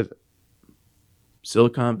 Who is it?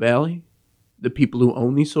 Silicon Valley? The people who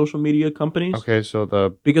own these social media companies? Okay,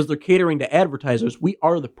 so Because they're catering to advertisers. We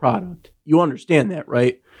are the product. You understand that,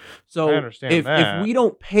 right? So I understand if that. we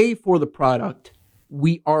don't pay for the product,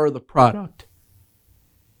 we are the product.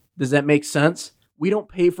 Does that make sense? We don't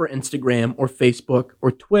pay for Instagram or Facebook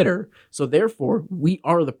or Twitter. So therefore, we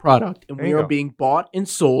are the product. And we Bingo. are being bought and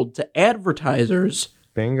sold to advertisers.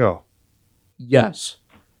 bingo. Yes.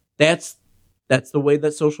 That's the way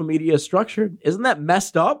that social media is structured. Isn't that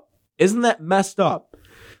messed up?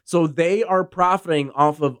 So they are profiting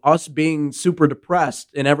off of us being super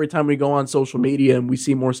depressed. And every time we go on social media and we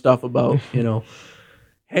see more stuff about,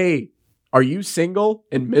 hey, are you single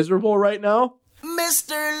and miserable right now?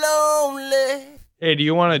 Mr. Lonely. Hey, do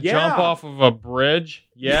you want to Yeah. jump off of a bridge?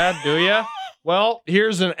 Yeah, do you? Well,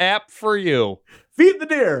 here's an app for you. Feed the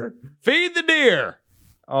deer. Feed the deer.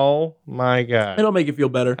 Oh my God. It'll make you feel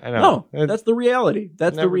better. I know. No, that's the reality.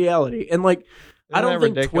 That's the Never- reality. And like, I Isn't don't that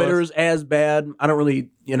think ridiculous? Twitter's as bad. I don't really,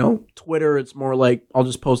 Twitter, it's more like I'll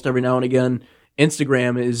just post every now and again.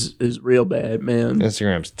 Instagram is real bad, man.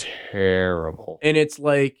 Instagram's terrible. And it's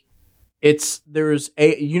like,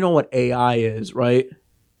 you know what AI is, right?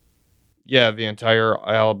 Yeah, the entire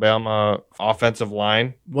Alabama offensive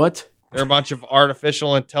line. What? They're a bunch of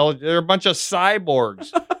artificial intelligence. They're a bunch of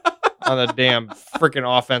cyborgs on the damn freaking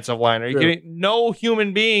offensive line. Are you True. kidding? No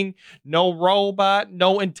human being, no robot,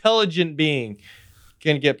 no intelligent being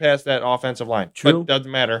can get past that offensive line. True. But it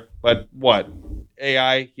doesn't matter. But what?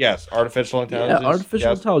 AI, yes. Artificial intelligence. Yeah, artificial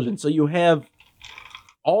yes. intelligence. So you have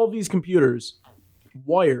all of these computers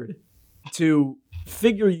wired to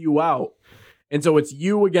figure you out. And so it's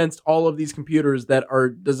you against all of these computers that are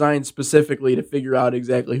designed specifically to figure out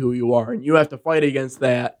exactly who you are. And you have to fight against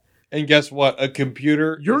that. And guess what? A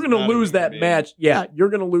computer. You're is going to not a lose human that being. match. Yeah, you're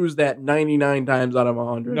going to lose that 99 times out of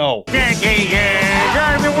 100. No.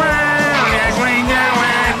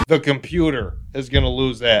 The computer is going to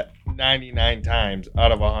lose that 99 times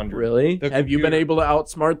out of 100. Really? The Have you been computer- able to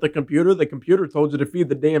outsmart the computer? The computer told you to feed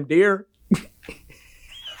the damn deer.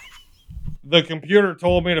 The computer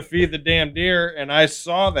told me to feed the damn deer, and I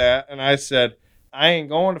saw that, and I said, I ain't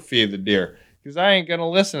going to feed the deer because I ain't going to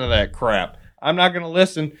listen to that crap. I'm not going to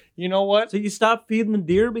listen. You know what? So you stopped feeding the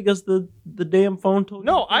deer because the damn phone told you?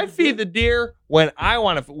 No, I feed the deer when I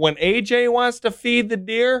want to. When AJ wants to feed the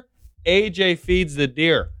deer, AJ feeds the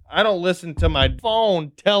deer. I don't listen to my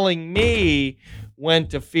phone telling me when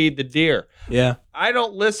to feed the deer. Yeah. I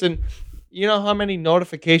don't listen. You know how many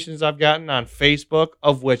notifications I've gotten on Facebook,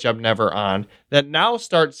 of which I'm never on, that now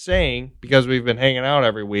start saying, because we've been hanging out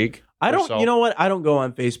every week. I or don't, so- you know what? I don't go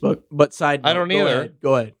on Facebook, but side note, I don't go either. ahead.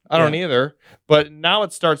 Go ahead. I don't Yeah. either. But now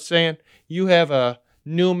it starts saying, you have a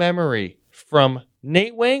new memory from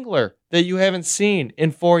Nate Wangler that you haven't seen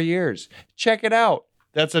in 4 years. Check it out.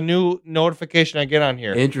 That's a new notification I get on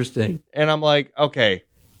here. Interesting. And I'm like, okay,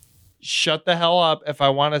 shut the hell up. If I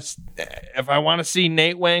want to see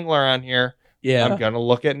Nate Wangler on here, Yeah. I'm going to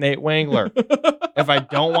look at Nate Wangler. If I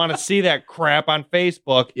don't want to see that crap on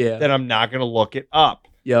Facebook, Yeah. then I'm not going to look it up.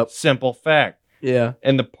 Yep. Simple fact. Yeah.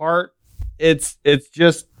 And the part, it's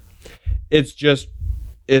just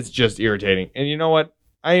it's just irritating. And you know what?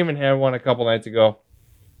 I even had one a couple nights ago.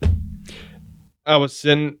 I was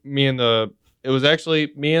sitting, it was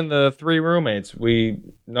actually me and the 3 roommates.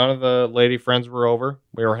 None of the lady friends were over.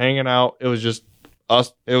 We were hanging out. It was just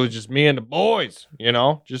us. It was just me and the boys,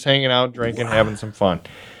 just hanging out, drinking, having some fun.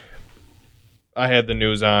 I had the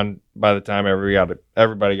news on by the time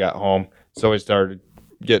everybody got home. So we started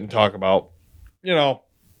getting talk about,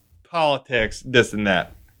 politics, this and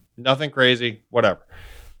that. Nothing crazy, whatever.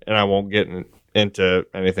 And I won't get into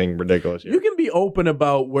anything ridiculous here. You can be open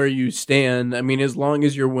about where you stand. I mean, as long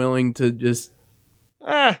as you're willing to just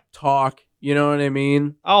talk, you know what I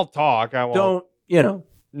mean? I'll talk. I won't. Don't,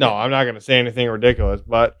 No, I'm not going to say anything ridiculous,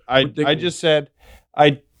 but I just said,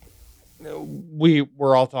 we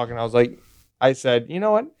were all talking. I said, you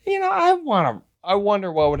know what? I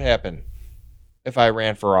wonder what would happen if I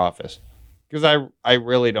ran for office. Because I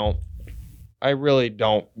really don't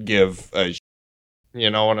give a you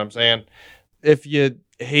know what I'm saying? If you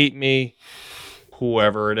hate me,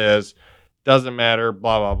 whoever it is, doesn't matter,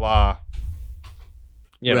 blah, blah, blah.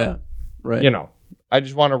 Right. I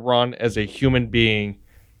just want to run as a human being,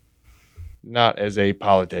 not as a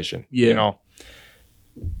politician. Yeah.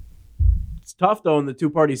 It's tough, though, in the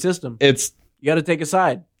two-party system. You got to take a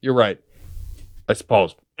side. You're right. I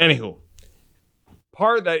suppose. Anywho,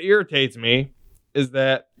 part that irritates me is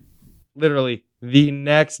that literally the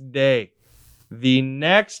next day, I'm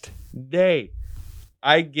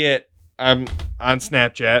on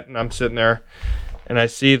Snapchat and I'm sitting there and I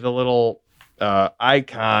see the little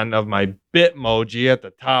icon of my Bitmoji at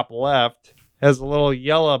the top left has a little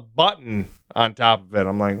yellow button on top of it.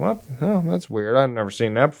 I'm like, what? Oh, that's weird. I've never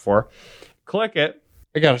seen that before. Click it.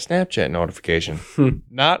 I got a Snapchat notification.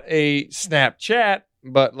 Not a Snapchat,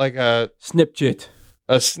 but like a Snipchat.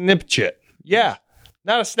 A Snipchat. Yeah.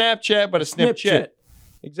 Not a Snapchat, but a Snipchat.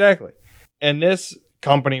 Exactly. And this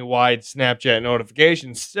company-wide Snapchat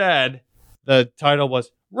notification said the title was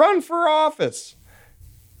Run for Office.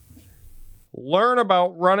 Learn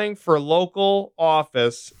about running for local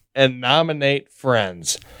office and nominate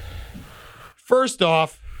friends. First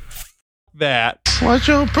off, that. Watch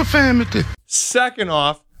your profanity. Second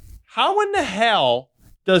off, how in the hell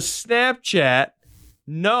does Snapchat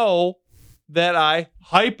know that I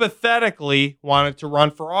hypothetically wanted to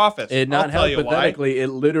run for office? Not hypothetically, it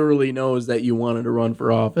literally knows that you wanted to run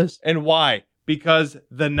for office. And why? Because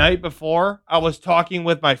the night before, I was talking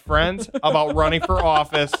with my friends about running for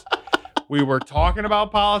office. We were talking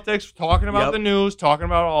about politics, talking about the news, talking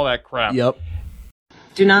about all that crap. Yep.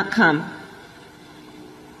 Do not come.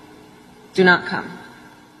 Do not come.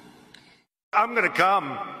 I'm going to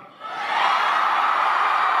come.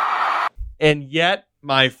 And yet,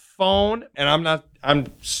 my phone, and I'm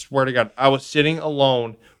swear to God, I was sitting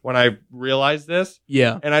alone when I realized this.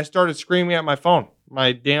 Yeah. And I started screaming at my phone.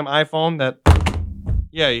 My damn iPhone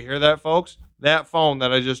you hear that, folks? That phone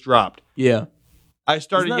that I just dropped. Yeah. I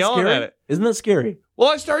started yelling at it. Isn't that scary? Well,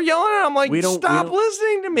 I started yelling at it. I'm like, stop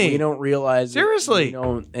listening to me. We don't realize Seriously.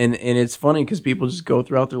 it. And it's funny because people just go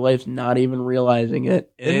throughout their lives not even realizing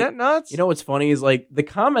it. Isn't that nuts? You know what's funny is like the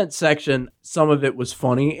comment section, some of it was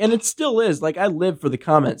funny, and it still is. Like I live for the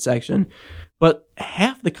comment section, but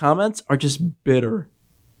half the comments are just bitter,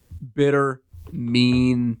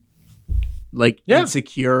 mean, like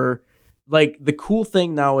insecure. Like the cool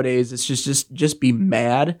thing nowadays is just be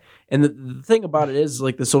mad. And the thing about it is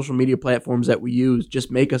like the social media platforms that we use just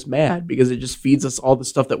make us mad because it just feeds us all the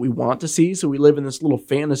stuff that we want to see. So we live in this little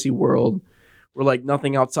fantasy world where like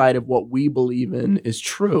nothing outside of what we believe in is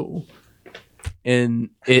true.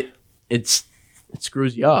 And it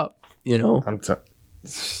screws you up,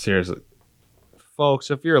 Seriously. Folks,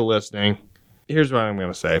 if you're listening, here's what I'm going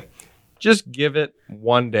to say. Just give it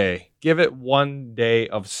one day. Give it one day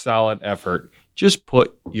of solid effort. Just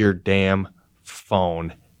put your damn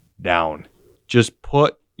phone down. Just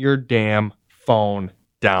put your damn phone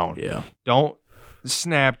down. Yeah. Don't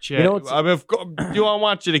Snapchat. Do I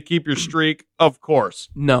want you to keep your streak? Of course.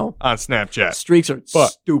 No. On Snapchat. Streaks are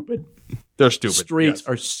stupid. They're stupid. Streaks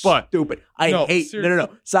are stupid. I hate. No.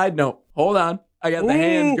 Side note. Hold on. I got the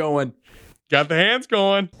hands going. Got the hands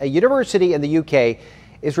going. A university in the UK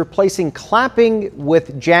is replacing clapping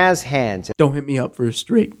with jazz hands. Don't hit me up for a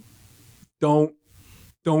streak. Don't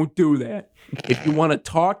do that. If you want to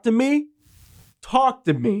talk to me, talk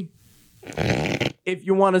to me. If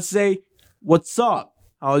you want to say, what's up?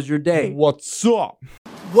 How's your day? What's up?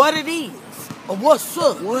 What it is? What's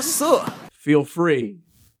up? What's up? Feel free.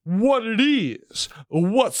 What it is?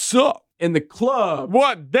 What's up? In the club.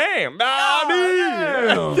 What? Damn.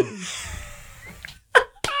 Damn.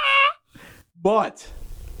 But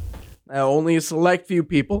only a select few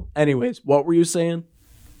people. Anyways, what were you saying?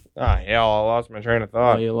 Ah, hell, I lost my train of Oh,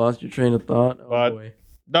 thought. you lost your train of thought. Oh, But- boy.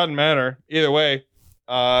 Doesn't matter. Either way.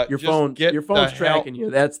 Your just phone's get tracking you.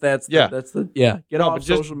 That's Yeah. Get No, off but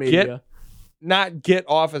just social media. Not get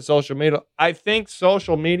off of social media. I think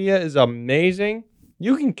social media is amazing.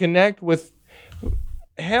 You can connect with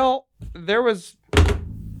hell.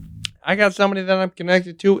 I got somebody that I'm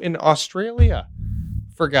connected to in Australia,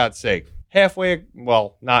 for God's sake.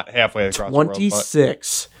 Not halfway across the world, but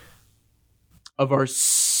 26 of our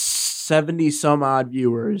 70 some odd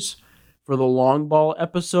viewers for the long ball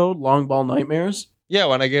episode, Long Ball Nightmares. yeah,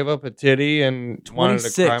 when I gave up a titty and wanted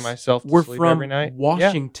to 26 cry myself to were sleep from every night.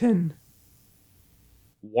 Washington.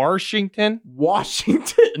 Washington?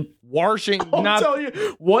 Washington. I'll Not tell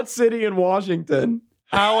you what city in Washington.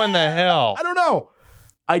 how in the hell? I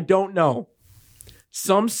don't know.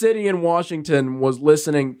 Some city in Washington was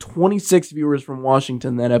listening. 26 viewers from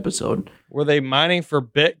Washington that episode. Were they mining for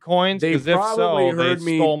bitcoins? They Because if probably so, heard they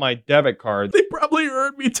me- stole my debit card. They probably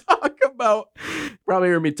heard me talk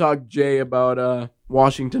Jay about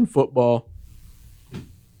Washington football.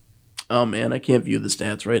 Oh man, I can't view the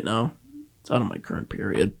stats right now. It's out of my current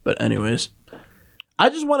period. But anyways, I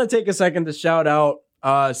just want to take a second to shout out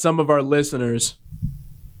some of our listeners.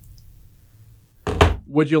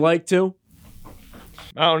 Would you like to?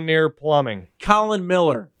 Mountaineer Plumbing. Colin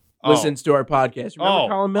Miller listens to our podcast. Remember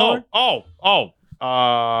Colin Miller?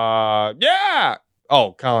 Yeah.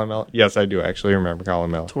 Oh, Colin Miller. Yes, I do actually remember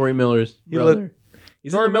Colin Miller. Tory Miller's brother.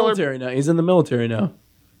 He's in Tory the Miller- military now. He's in the military now.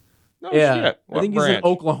 No Yeah, shit. I think he's in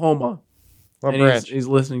Oklahoma. What and branch? he's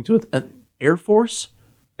listening to it. Air Force?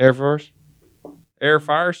 Air Force? Air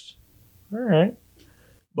Force? All right.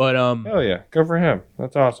 But Hell yeah. Good for him.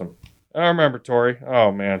 That's awesome. I remember Tori.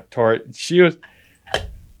 Oh, man. Tori.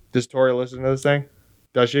 Does Tori listen to this thing?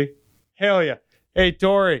 Does she? Hell yeah. Hey,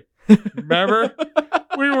 Tori. Remember?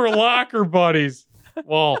 We were locker buddies.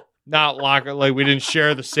 Well, not locker. Like, we didn't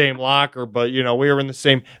share the same locker, but, we were in the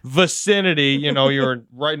same vicinity. You were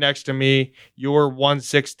right next to me. You were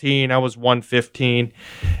 116. I was 115.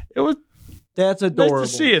 that's adorable.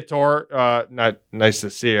 Nice to see you, Tor. Not nice to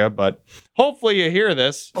see you, but hopefully you hear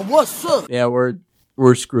this. What's up? Yeah, we're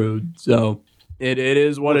screwed. So it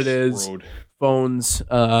is what it is. Screwed. Phones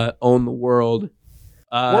own the world.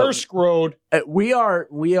 We're screwed. We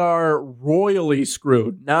are royally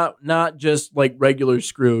screwed. Not just like regular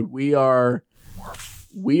screwed. We are.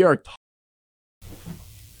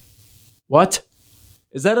 What?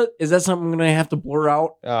 Is that something I'm gonna have to blur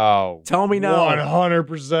out? Oh, Tell me now.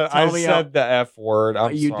 100%. I Tell me said the F word.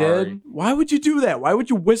 I'm You sorry. did? Why would you do that? Why would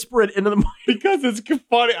you whisper it into the mic? Because it's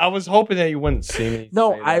funny. I was hoping that you wouldn't see me.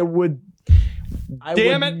 No, say that. I would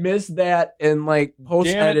Damn it. miss that in like post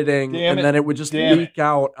editing, Damn and it, then it would just damn leak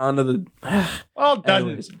out onto the. Well, it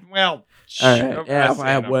Anyways. doesn't. Well, All right. Yeah, I'm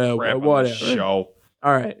saying well, crap on the whatever. show.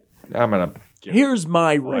 All right. I'm gonna get Here's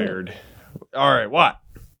my rant. fired. All right. What?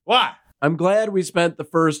 I'm glad we spent the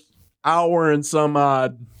first hour and some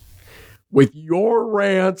odd with your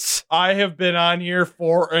rants. I have been on here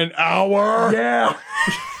for an hour. Yeah.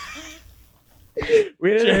 we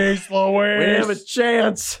didn't have a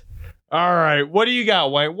chance All right. What do you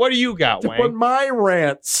got, Wayne? What do you got, to put Wayne? my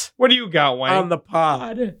rants What do you got, Wayne? on the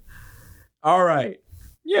pod. All right.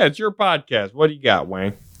 Yeah, it's your podcast. What do you got,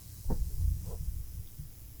 Wayne?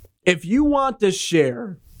 If you want to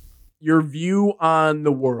share your view on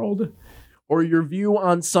the world, or your view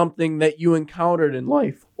on something that you encountered in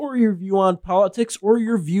life, or your view on politics, or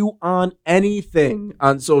your view on anything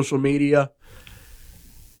on social media,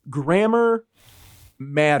 grammar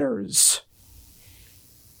matters.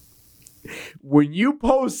 When you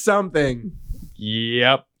post something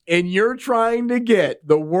Yep. and you're trying to get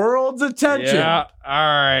the world's attention Yeah. All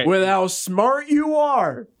right. with how smart you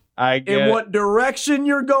are I get in it. what direction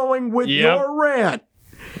you're going with Yep. your rant,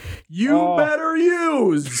 you better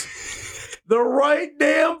use the right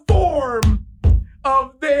damn form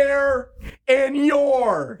of there and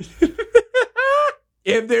your.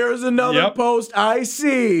 If there's another Yep. post I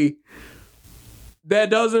see that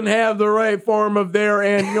doesn't have the right form of there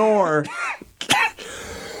and your,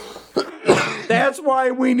 that's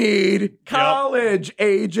why we need college,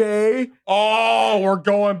 AJ. Oh, we're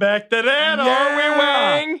going back to that, are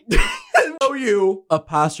we, Wayne? O-U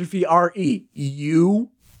apostrophe R-E.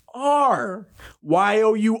 You are.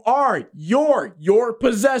 Y-O-U-R. You're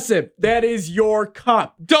possessive. That is your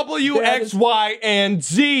cup. W, X, Y, and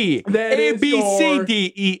Z. That A, is B, C, your-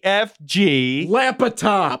 D, E, F, G.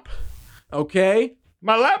 Laptop. Okay?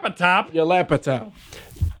 My laptop. Your laptop.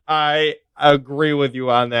 I agree with you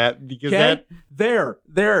on that because Okay? that There.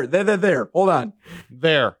 Hold on.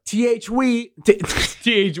 there. T-H-we.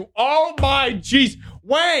 TH. Oh my jeez.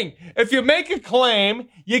 Wang, if you make a claim,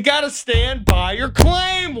 you got to stand by your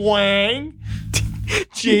claim, Wang.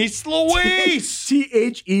 Jeez Louise.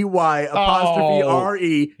 They apostrophe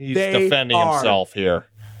R-E. He's They defending are. himself here.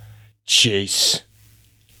 Jeez.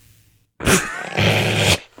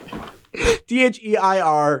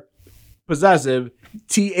 Their possessive.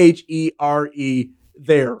 There.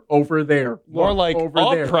 There. Over there. More Look, like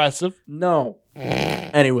over there. oppressive. No.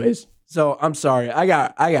 Anyways, so I'm sorry. I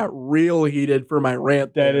got real heated for my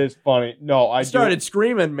rant. That there. is funny. No, I started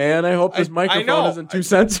screaming, man. I hope this microphone know. isn't too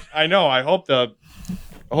sensitive. I know. I hope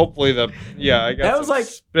hopefully I got That was some like-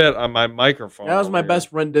 spit on my microphone. That was over my here. best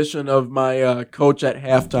rendition of my coach at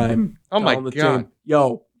halftime. Oh my telling the God. team,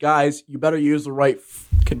 yo, guys, you better use the right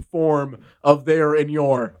form of there and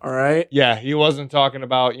your. All right. Yeah, he wasn't talking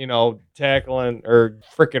about, tackling or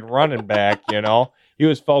freaking running back, He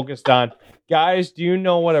was focused on, guys, do you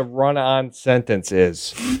know what a run-on sentence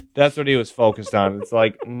is? That's what he was focused on. It's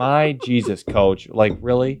like, my Jesus, coach. Like,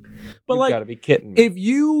 really? But You like, gotta be kidding me. if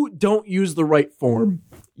you don't use the right form,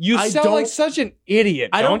 You I sound like don't- such an idiot,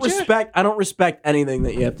 I don't you? respect anything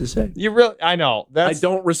that you have to say. You really, I know. I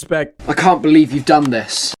don't respect. I can't believe you've done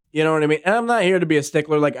this. You know what I mean? And I'm not here to be a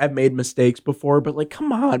stickler. Like, I've made mistakes before, but like,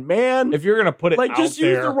 come on, man. If you're going to put it like, out just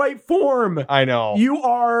there. use the right form. I know. You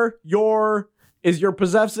are is your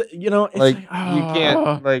possessive. It's you can't,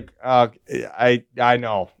 I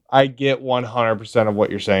know. I get 100% of what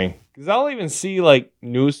you're saying. Because I'll even see, like,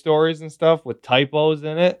 news stories and stuff with typos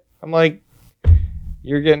in it. I'm like,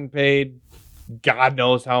 you're getting paid God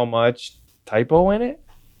knows how much. Typo in it?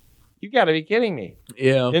 You got to be kidding me.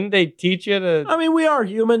 Yeah. Didn't they teach you to... I mean, we are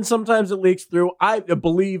human. Sometimes it leaks through.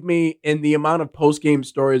 Believe me, in the amount of post-game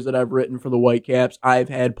stories that I've written for the Whitecaps, I've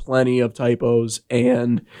had plenty of typos.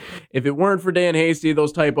 And if it weren't for Dan Hasty,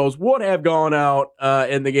 those typos would have gone out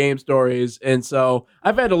in the game stories. And so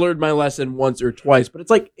I've had to learn my lesson once or twice. But it's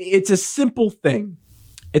like, it's a simple thing.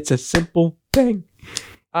 It's a simple thing.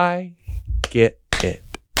 I get it.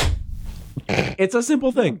 It's a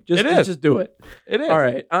simple thing. It is. Just do it. It is. All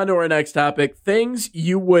right, on to our next topic. Things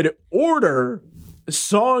you would order,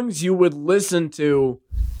 songs you would listen to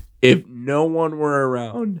if no one were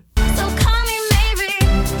around. So call me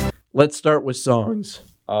maybe. Let's start with songs.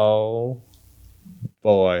 Oh,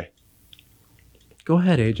 boy. Go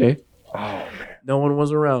ahead, AJ. Oh, man. No one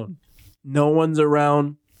was around. No one's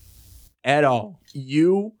around at all.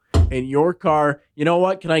 You and your car. You know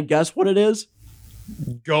what? Can I guess what it is?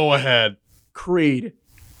 Go ahead. Creed.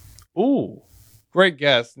 Ooh. Great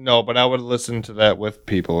guess. No, but I would listen to that with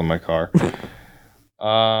people in my car.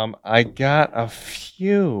 I got a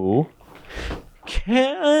few.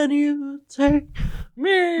 Can you take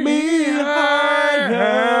me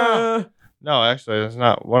higher? No, actually, that's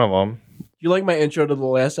not one of them. You like my intro to the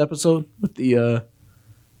last episode with the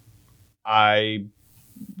I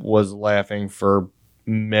was laughing for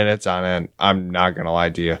minutes on end. I'm not going to lie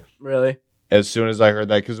to you. really? As soon as I heard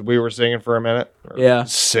that, because we were singing for a minute. Yeah.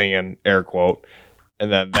 Singing, air quote.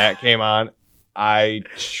 And then that came on. I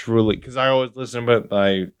truly, because I always listen with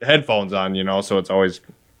my headphones on, so it's always,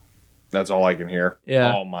 that's all I can hear.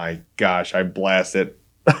 Yeah. Oh my gosh, I blasted.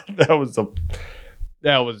 that was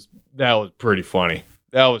pretty funny.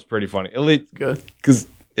 That was pretty funny. At least Good. because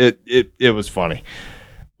it was funny.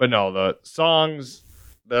 But no, the songs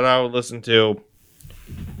that I would listen to,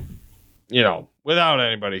 without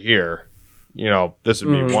anybody here, this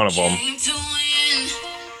would be one of them. Came to win,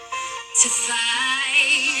 to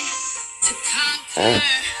fight, to conquer,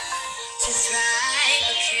 to thrive. I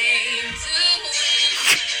came to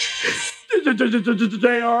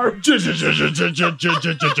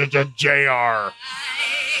win. JR.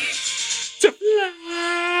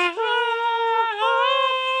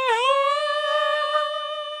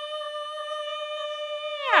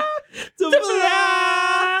 To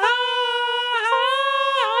fly.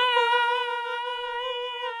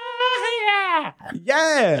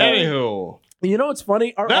 Yeah. Anywho, You know what's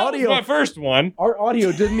funny? Our that audio. was my first one. Our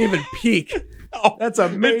audio didn't even peak. That's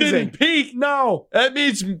amazing. It didn't peak. No, That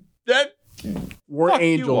means that we're fuck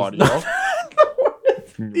angels. you, audio.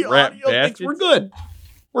 The Rat audio thinks bastards. we're good.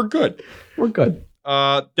 We're good. We're good.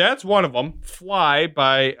 That's one of them. Fly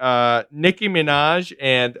by Nicki Minaj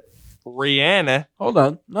and Rihanna. Hold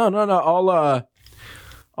on. No.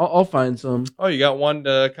 I'll find some. Oh, you got one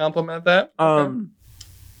to compliment that?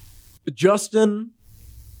 Justin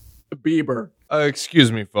Bieber.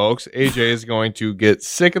 Excuse me, folks. AJ is going to get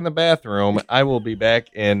sick in the bathroom. I will be back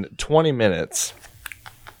in 20 minutes.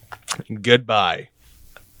 Goodbye.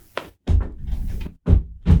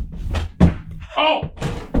 Oh!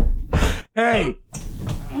 Hey.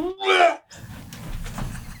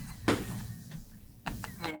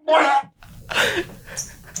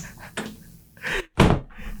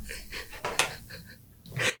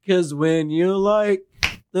 'Cause when you like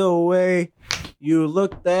the way you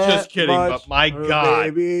look that Just kidding, much, but my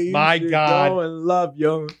God, baby, you my should God. go and love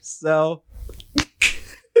yourself.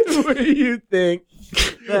 What do you think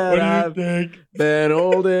that I've been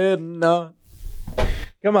holding on?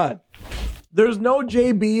 Come on. There's no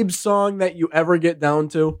J. Beebs song that you ever get down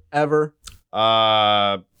to, ever.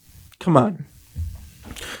 Come on.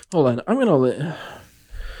 Hold on. I'm gonna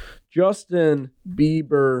Justin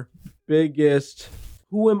Bieber, biggest.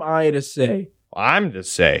 Who am I to say? I'm to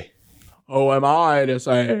say. Who am I to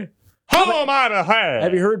say? Who am I to say?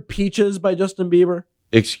 Have you heard Peaches by Justin Bieber?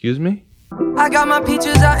 Excuse me? I got my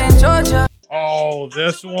peaches out in Georgia. Oh,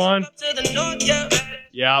 this one?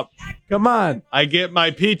 Yep. Come on. I get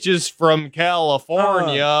my peaches from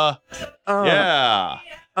California. Yeah.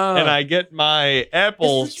 And I get my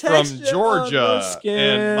apples from Georgia.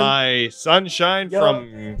 And my sunshine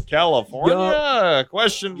from California?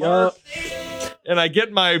 Question mark. And I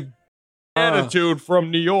get my attitude from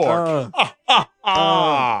New York.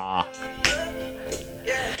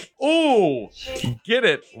 Ooh, get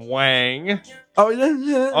it, Wang.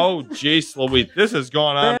 Oh, jeez, Louise, this has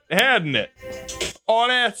gone on, hadn't it? Oh,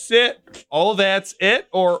 that's it. Oh, that's it,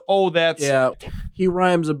 or oh, that's He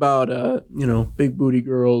rhymes about big booty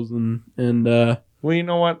girls and Well, you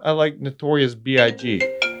know what? I like Notorious B.I.G.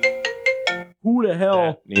 Who the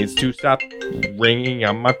hell needs to stop ringing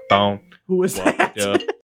on my phone? Who is that?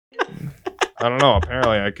 I don't know.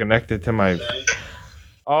 Apparently, I connected to my.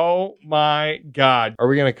 Oh my God! Are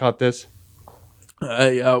we gonna cut this?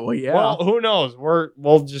 Well, yeah. Well, who knows?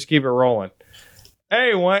 We'll just keep it rolling.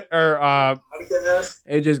 Hey, what?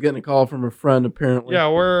 AJ's getting a call from a friend. Apparently, yeah.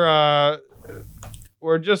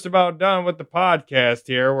 We're just about done with the podcast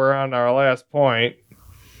here. We're on our last point.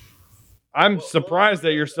 I'm surprised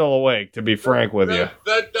that you're still awake, to be frank with you.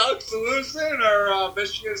 The Ducks losing or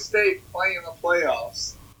Michigan State playing in the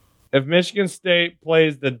playoffs? If Michigan State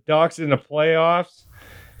plays the Ducks in the playoffs...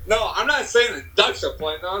 No, I'm not saying the Ducks are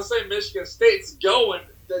playing. No, I'm saying Michigan State's going.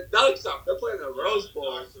 The Ducks are. They're playing the Rose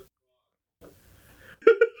Bowl.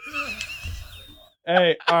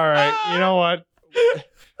 Hey, all right. You know what?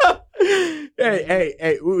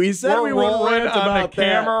 Hey! We said we wouldn't rant on about the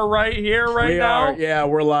camera right here, right we now. Are, yeah,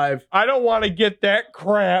 we're live. I don't want to get that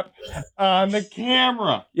crap on the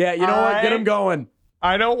camera. Yeah, you know what? Get him going.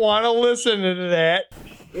 I don't want to listen to that.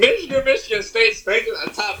 Michigan State's making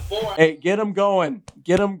the top 4. Hey, get him going.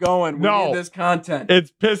 Get him going. We No. need this content. It's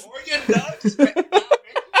piss. Oregon Ducks.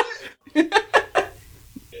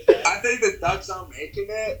 I think the Ducks are making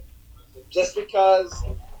it just because.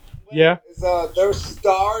 Yeah. Their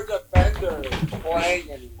star defender isn't playing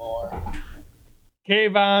anymore.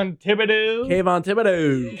 Kayvon Thibodeau.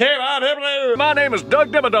 My name is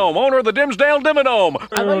Doug Dimmadome, owner of the Dimsdale Dimmadome.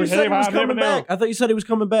 I thought you said he was coming back. I thought you said he was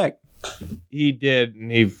coming back. He did, and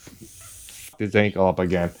he f***ed his ankle up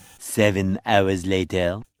again. 7 hours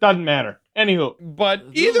later. Doesn't matter. Anywho, but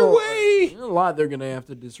either way... There's a lot they're going to have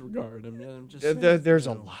to disregard. I'm just saying, there's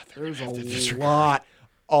a lot. There's a lot.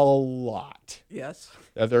 A lot. Yes.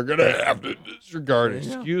 That they're going to have to disregard.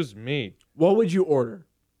 Excuse me. What would you order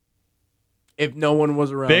if no one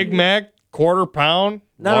was around? Big Mac, quarter pound,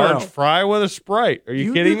 large fry with a Sprite. Are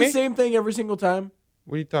you kidding me? You do the same thing every single time?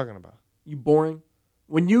 What are you talking about? You boring.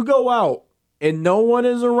 When you go out and no one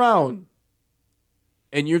is around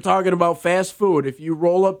and you're talking about fast food, if you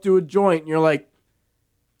roll up to a joint and you're like,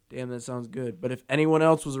 damn, that sounds good. But if anyone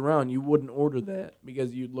else was around, you wouldn't order that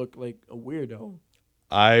because you'd look like a weirdo.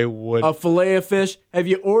 I would. A fillet of fish. Have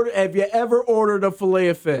you ever ordered a fillet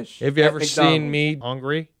of fish? Have you ever seen me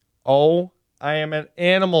hungry? Oh, I am an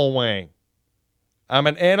animal wang. I'm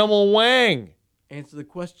an animal wang. Answer the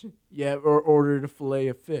question. You ever ordered a fillet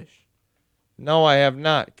of fish? No, I have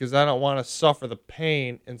not, because I don't want to suffer the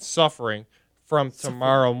pain and suffering from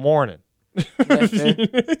tomorrow morning. Have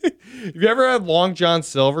you ever had Long John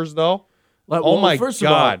Silver's, though? Oh my first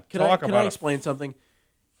God. Of all, can I explain something?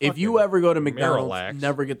 If you ever go to McDonald's, Miralax.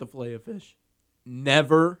 never get the fillet of fish.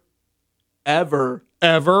 Never, ever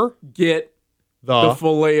get the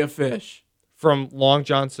fillet of fish. From Long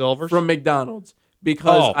John Silver's? From McDonald's.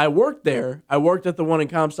 Because I worked there. I worked at the one in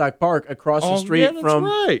Comstock Park across the street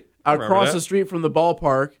across the street from the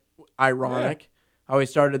ballpark. Ironic. How I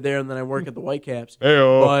started there and then I work at the Whitecaps.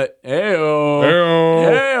 Heyo. But heyo.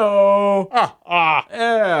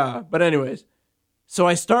 Yeah. But anyways, so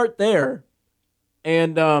I start there,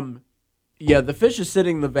 and the fish is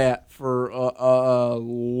sitting in the vat for a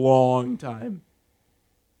long time.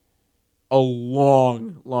 A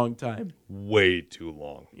long time. Way too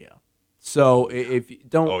long. Yeah. So if you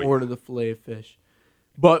don't order the fillet of fish,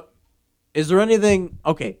 but is there anything?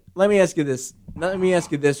 Okay, let me ask you this. Let me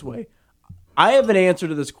ask you this way: I have an answer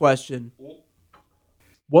to this question.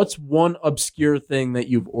 What's one obscure thing that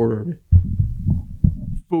you've ordered?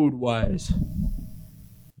 Food-wise.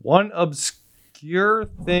 One obscure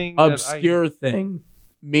thing. Obscure thing.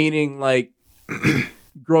 Meaning like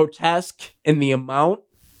grotesque in the amount.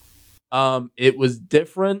 It was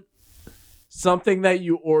different. Something that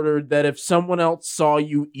you ordered that if someone else saw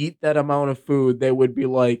you eat that amount of food, they would be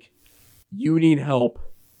like, you need help.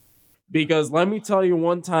 Because let me tell you,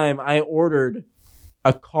 one time I ordered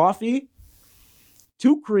a coffee,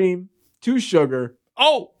 2 cream, 2 sugar,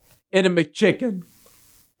 and a McChicken.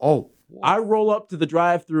 Oh. I roll up to the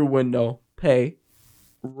drive-through window, pay,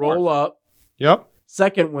 roll up. Yep.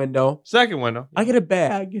 Second window. I get a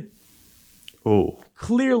bag. Oh.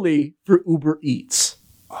 Clearly for Uber Eats.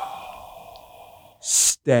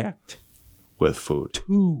 Stacked with food.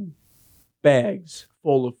 2 bags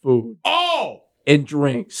full of food. Oh! And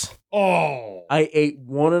drinks. Oh! I ate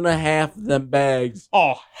 1.5 of them bags.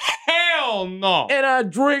 Oh, hell no! And I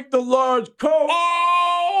drank the large Coke.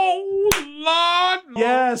 Oh, Lord!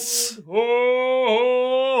 Yes.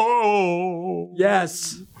 Oh!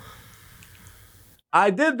 Yes.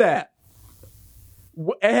 I did that.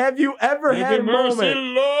 Have you ever had a moment?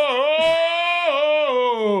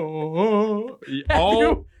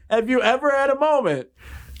 Have you ever had a moment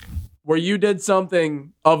where you did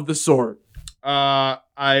something of the sort?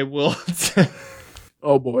 I will.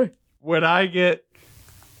 Oh boy. When I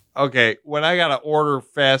gotta order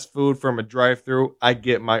fast food from a drive-thru, I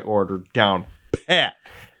get my order down pat.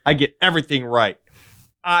 I get everything right.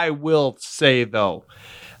 I will say though,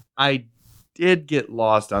 I did get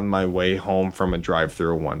lost on my way home from a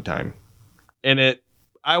drive-thru one time, and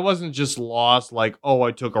I wasn't just lost like, oh,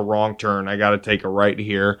 I took a wrong turn, I got to take a right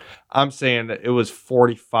here. I'm saying that it was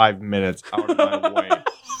 45 minutes out of my way.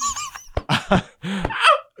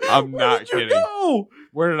 I'm not kidding. Go?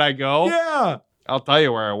 Where did I go? Yeah. I'll tell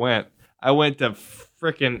you where I went. I went to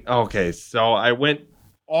so I went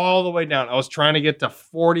all the way down. I was trying to get to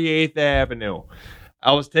 48th Avenue.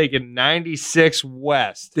 I was taking 96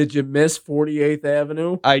 West. Did you miss 48th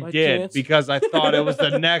Avenue? I did, because I thought it was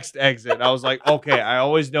the next exit. I was like, okay, I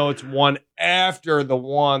always know it's one after the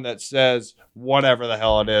one that says whatever the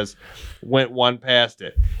hell it is. Went one past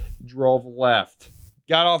it. Drove left.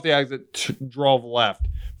 Got off the exit, drove left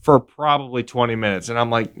for probably 20 minutes. And I'm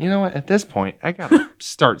like, you know what? At this point, I got to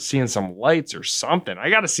start seeing some lights or something. I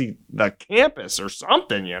got to see the campus or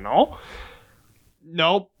something, you know?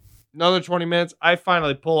 Nope. Another 20 minutes. I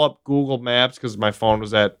finally pull up Google Maps because my phone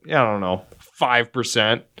was at,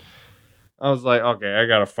 5%. I was like, okay, I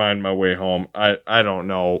got to find my way home. I don't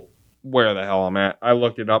know where the hell I'm at. I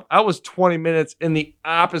looked it up. I was 20 minutes in the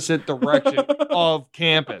opposite direction of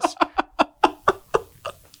campus.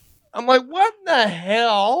 I'm like, what the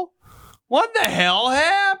hell? What the hell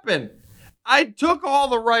happened? I took all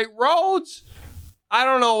the right roads. I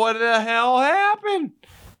don't know what the hell happened.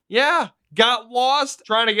 Yeah. Got lost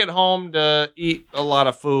trying to get home to eat a lot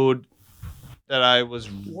of food that I was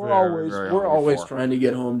we're always trying to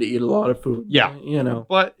get home to eat a lot of food. Yeah. You know.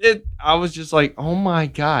 But I was just like, oh my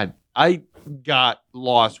God. I got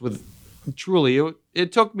lost with truly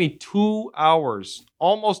it took me 2 hours,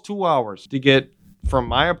 almost 2 hours to get from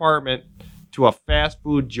my apartment to a fast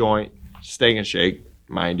food joint, Steak and Shake,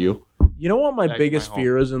 mind you. You know what my biggest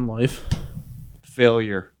fear is in life?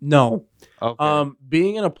 Failure. No. Okay.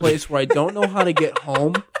 Being in a place where I don't know how to get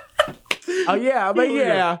home. Oh yeah, but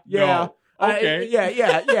yeah. No. Okay.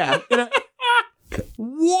 Yeah.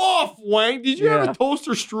 Woof, Wang. Did you have a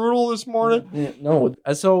toaster strudel this morning? Yeah, no.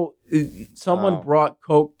 So someone brought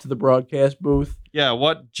Coke to the broadcast booth. Yeah,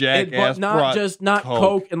 what jackass But not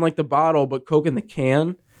Coke in like the bottle, but Coke in the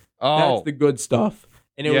can. Oh. That's the good stuff.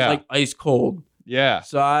 And it was like ice cold. Yeah.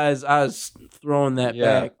 So I was throwing that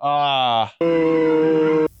back.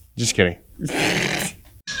 Just kidding.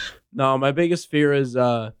 No, my biggest fear is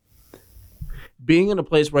being in a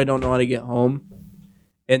place where I don't know how to get home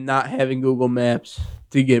and not having Google Maps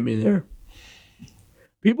to get me there.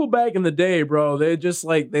 People back in the day, bro, they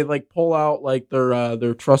pull out like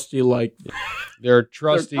their trusty their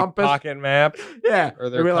trusty their pocket map. Yeah. Or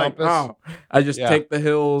their compass. compass. I just take the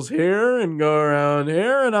hills here and go around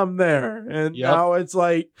here and I'm there. And now it's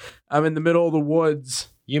like I'm in the middle of the woods.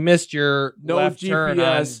 You missed your left GPS. turn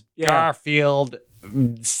on Garfield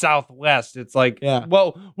Southwest. It's like,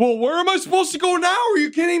 well, where am I supposed to go now? Are you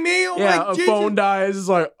kidding me? Oh my a Jesus. phone dies. It's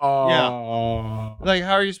like, Like,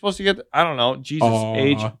 how are you supposed to get I don't know. Jesus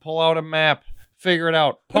age. Pull out a map. Figure it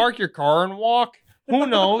out. Park your car and walk. Who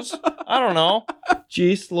knows? I don't know.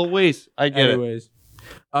 Jeez Louise. I get it.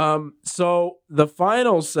 So the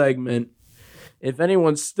final segment, if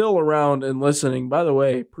anyone's still around and listening, by the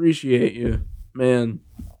way, appreciate you. man.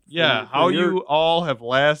 Yeah, how you all have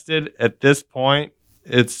lasted at this point,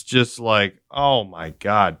 it's just like, oh my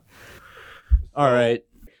God. All right.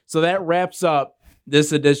 So that wraps up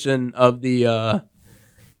this edition of the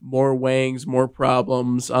More Wangs, More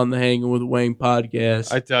Problems on the Hanging with Wang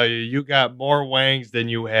podcast. I tell you, you got more wangs than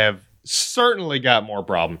you have certainly got more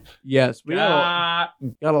problems. Yes, we got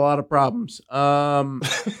a lot of problems. No,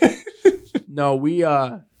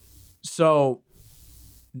 so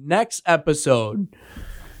next episode.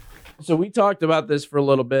 So we talked about this for a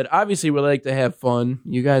little bit. Obviously, we like to have fun.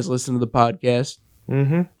 You guys listen to the podcast.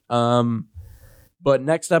 Mm-hmm. But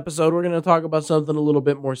next episode, we're going to talk about something a little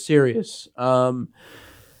bit more serious. When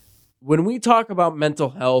we talk about mental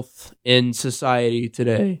health in society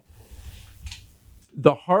today,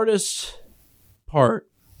 the hardest part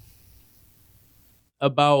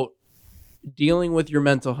about dealing with your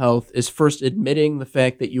mental health is first admitting the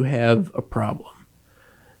fact that you have a problem.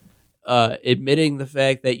 Admitting the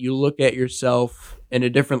fact that you look at yourself in a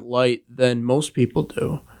different light than most people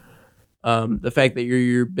do. The fact that you're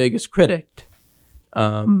your biggest critic.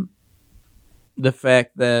 The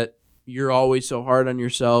fact that you're always so hard on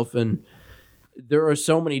yourself, and there are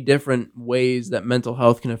so many different ways that mental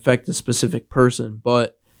health can affect a specific person.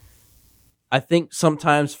 But I think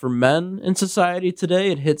sometimes for men in society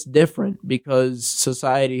today, it hits different because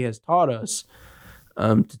society has taught us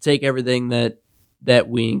to take everything that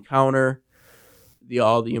we encounter,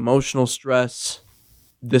 all the emotional stress,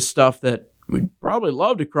 the stuff that we'd probably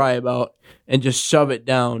love to cry about, and just shove it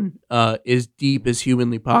down as deep as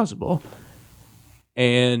humanly possible.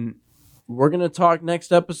 And we're going to talk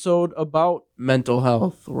next episode about mental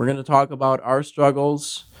health. We're going to talk about our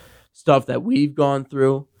struggles, stuff that we've gone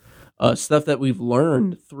through, stuff that we've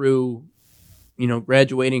learned through,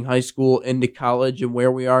 graduating high school into college and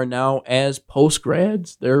where we are now as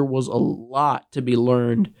postgrads. There was a lot to be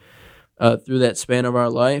learned through that span of our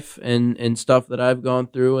life, and stuff that I've gone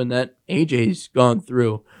through and that AJ's gone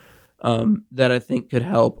through that I think could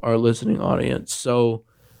help our listening audience. So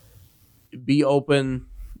be open,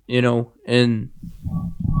 and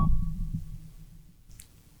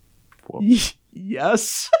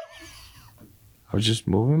yes. I was just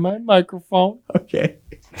moving my microphone. Okay.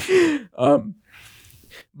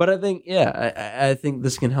 But I think, I think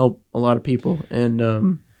this can help a lot of people, and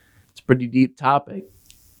it's a pretty deep topic.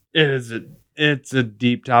 It's a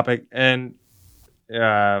deep topic, and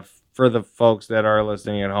for the folks that are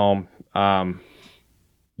listening at home,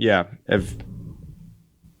 if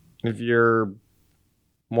you're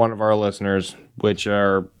one of our listeners, which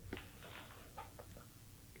are,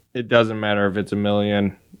 it doesn't matter if it's 1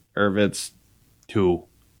 million or if it's 2,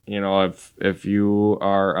 if you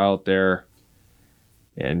are out there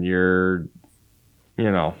and you're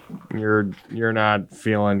not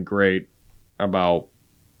feeling great about,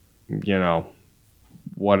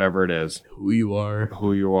 whatever it is, who you are,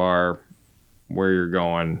 where you're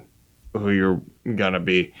going, who you're gonna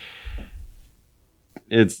be.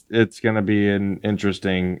 It's gonna be an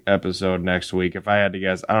interesting episode next week. If I had to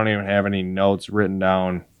guess, I don't even have any notes written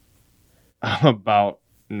down about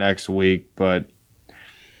next week, but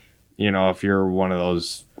if you're one of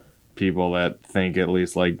those people that think at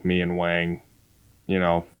least like me and Wang,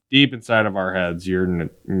 deep inside of our heads, you're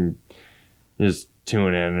just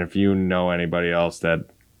tune in. If you know anybody else that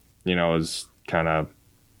is kind of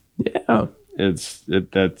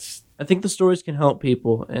that's I think the stories can help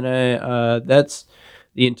people, and that's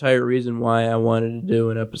the entire reason why I wanted to do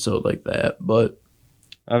an episode like that. But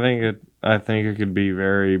I think it could be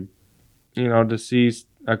very, to see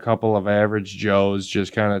a couple of average Joes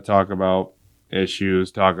just kind of talk about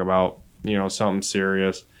issues, talk about something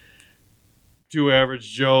serious. 2 average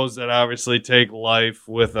Joes that obviously take life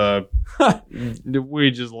with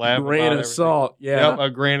we just laugh about grain of salt. Yeah. Yep, a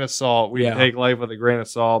grain of salt. We take life with a grain of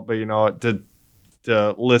salt, but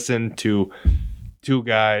to listen to 2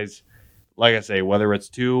 guys, like I say, whether it's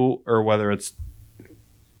 2 or whether it's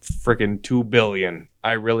freaking 2 billion,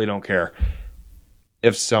 I really don't care.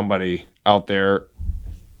 If somebody out there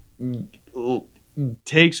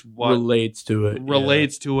takes what relates to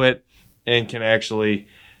it and can actually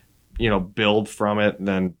build from it,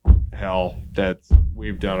 then hell,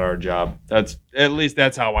 we've done our job. That's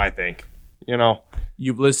how I think.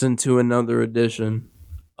 You've listened to another edition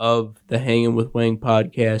of the Hanging with Wang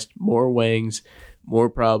podcast. More Wangs, more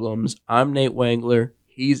problems. I'm Nate Wangler.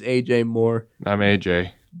 He's AJ Moore. I'm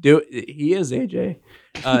AJ. He is AJ.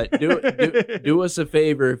 Do us a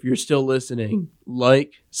favor if you're still listening.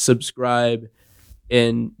 Like, subscribe,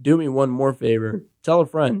 and do me one more favor. Tell a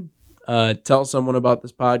friend. Tell someone about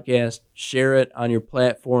this podcast. Share it on your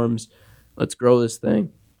platforms. Let's grow this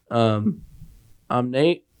thing. I'm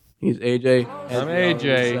Nate. He's AJ. I'm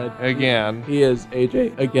AJ again. He is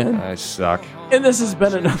AJ again. I suck. And this has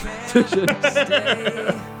been another edition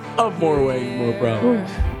of More Wang, More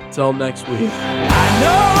Problems. Until next week. I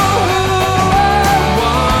know